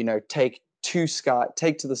and take to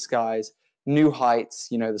the skies. New heights.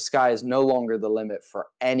 The sky is no longer the limit for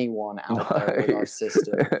anyone out there in our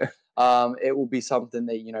system. It will be something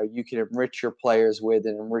that you can enrich your players with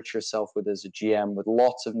and enrich yourself with as a GM, with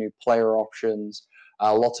lots of new player options,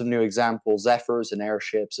 lots of new examples, Zephyrs and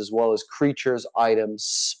airships, as well as creatures, items,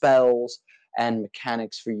 spells, and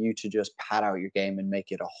mechanics for you to just pad out your game and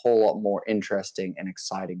make it a whole lot more interesting and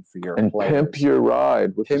exciting for your players. Pimp your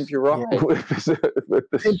ride. Pimp your ride. With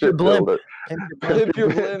the Pimp your blimp. Pimp your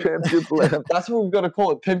blimp. That's what we've got to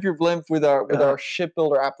call it. Pimp your blimp with our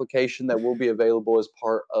shipbuilder application that will be available as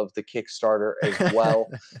part of the Kickstarter as well,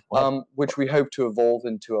 which we hope to evolve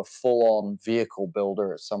into a full-on vehicle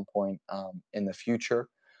builder at some point in the future.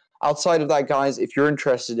 Outside of that, guys, if you're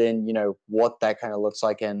interested in, what that kind of looks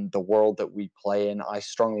like in the world that we play in, I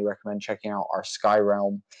strongly recommend checking out our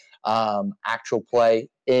Skyrealm actual play.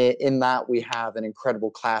 In that, we have an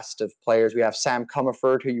incredible cast of players. We have Sam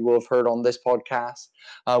Comerford, who you will have heard on this podcast.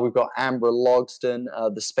 We've got Amber Logston,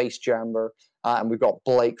 the Space Jammer, and we've got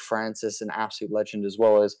Blake Francis, an absolute legend, as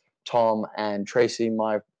well as Tom and Tracy,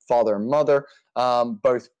 my father and mother,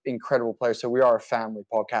 both incredible players. So we are a family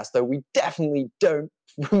podcast, though we definitely don't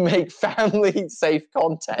make family safe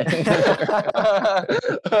content.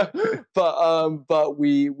 but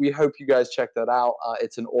we hope you guys check that out.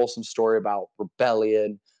 It's an awesome story about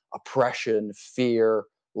rebellion, oppression, fear,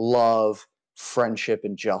 love, friendship,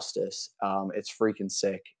 and justice. It's freaking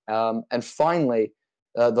sick. And finally,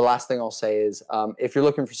 the last thing I'll say is, if you're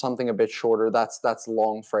looking for something a bit shorter, that's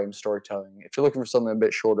long frame storytelling. If you're looking for something a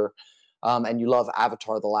bit shorter, and you love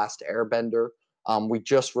Avatar: The Last Airbender, We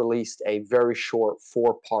just released a very short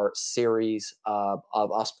 4-part series of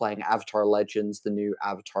us playing Avatar Legends, the new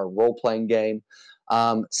Avatar role-playing game,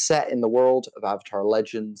 set in the world of Avatar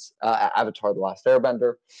Legends, Avatar: The Last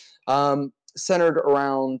Airbender, centered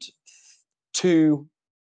around 2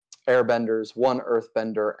 airbenders, 1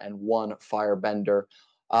 earthbender, and 1 firebender,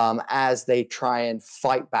 as they try and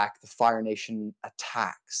fight back the Fire Nation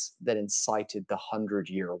attacks that incited the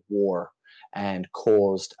 100-Year War and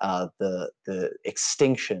caused the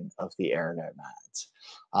extinction of the air nomads.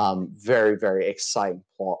 Very, very exciting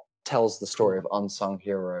plot. Tells the story of unsung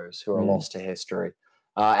heroes who are lost to history.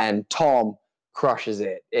 And Tom crushes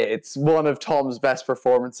it. It's one of Tom's best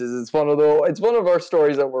performances. It's one of our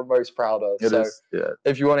stories that we're most proud of. It is, yeah.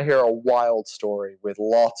 If you want to hear a wild story with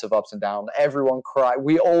lots of ups and downs, everyone cried.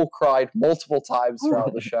 We all cried multiple times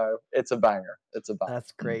throughout the show. It's a banger. It's a banger.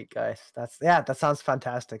 That's great, guys. That sounds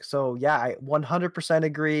fantastic. So yeah, I 100%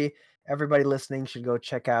 agree. Everybody listening should go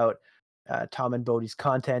check out Tom and Bodhi's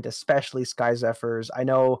content, especially Sky Zephyrs. I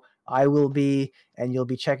know I will be, and you'll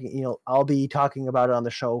be checking, I'll be talking about it on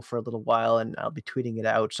the show for a little while, and I'll be tweeting it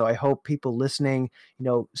out. So I hope people listening,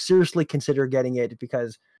 seriously consider getting it,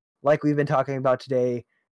 because like we've been talking about today,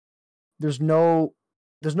 there's no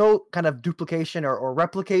kind of duplication or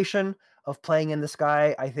replication of playing in the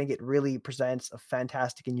sky. I think it really presents a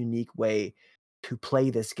fantastic and unique way to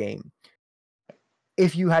play this game.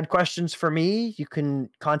 If you had questions for me, you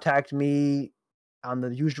contact me on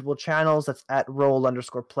the usual channels. That's at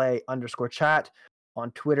roll_play_chat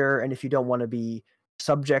on Twitter. And if you don't want to be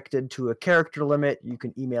subjected to a character limit, you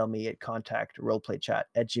can email me at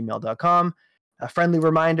contact@roleplaychat@gmail.com. A friendly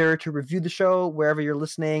reminder to review the show wherever you're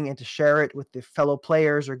listening and to share it with the fellow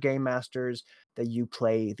players or game masters that you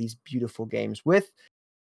play these beautiful games with,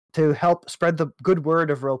 to help spread the good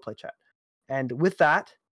word of Roleplay Chat. And with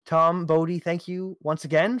that, Tom, Bodhi, thank you once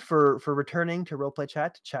again for returning to Roleplay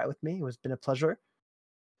Chat to chat with me. It has been a pleasure.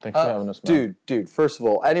 Thanks for having us, man. Dude, first of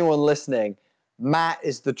all, anyone listening, Matt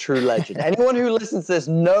is the true legend. Anyone who listens to this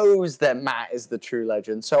knows that Matt is the true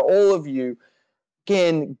legend. So all of you,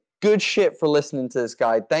 again, good shit for listening to this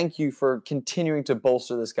guy. Thank you for continuing to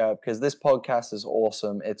bolster this guy up, because this podcast is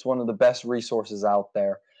awesome. It's one of the best resources out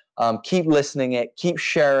there. Keep listening it, keep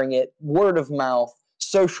sharing it, word of mouth,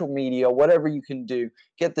 social media, whatever you can do.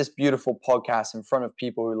 Get this beautiful podcast in front of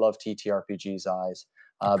people who love TTRPG's eyes,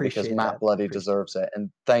 because Matt bloody deserves it.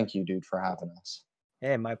 And thank you, dude, for having us.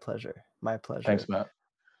 Hey, my pleasure. My pleasure. Thanks, Matt.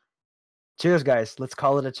 Cheers, guys. Let's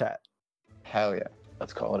call it a chat. Hell yeah.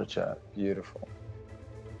 Let's call it a chat. Beautiful.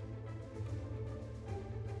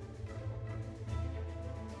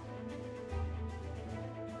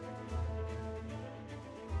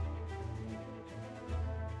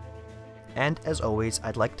 And as always,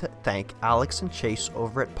 I'd like to thank Alex and Chase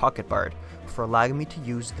over at Pocket Bard for allowing me to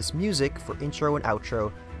use this music for intro and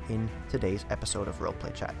outro in today's episode of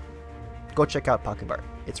Roleplay Chat. Go check out Pocket Bard.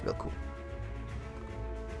 It's real cool.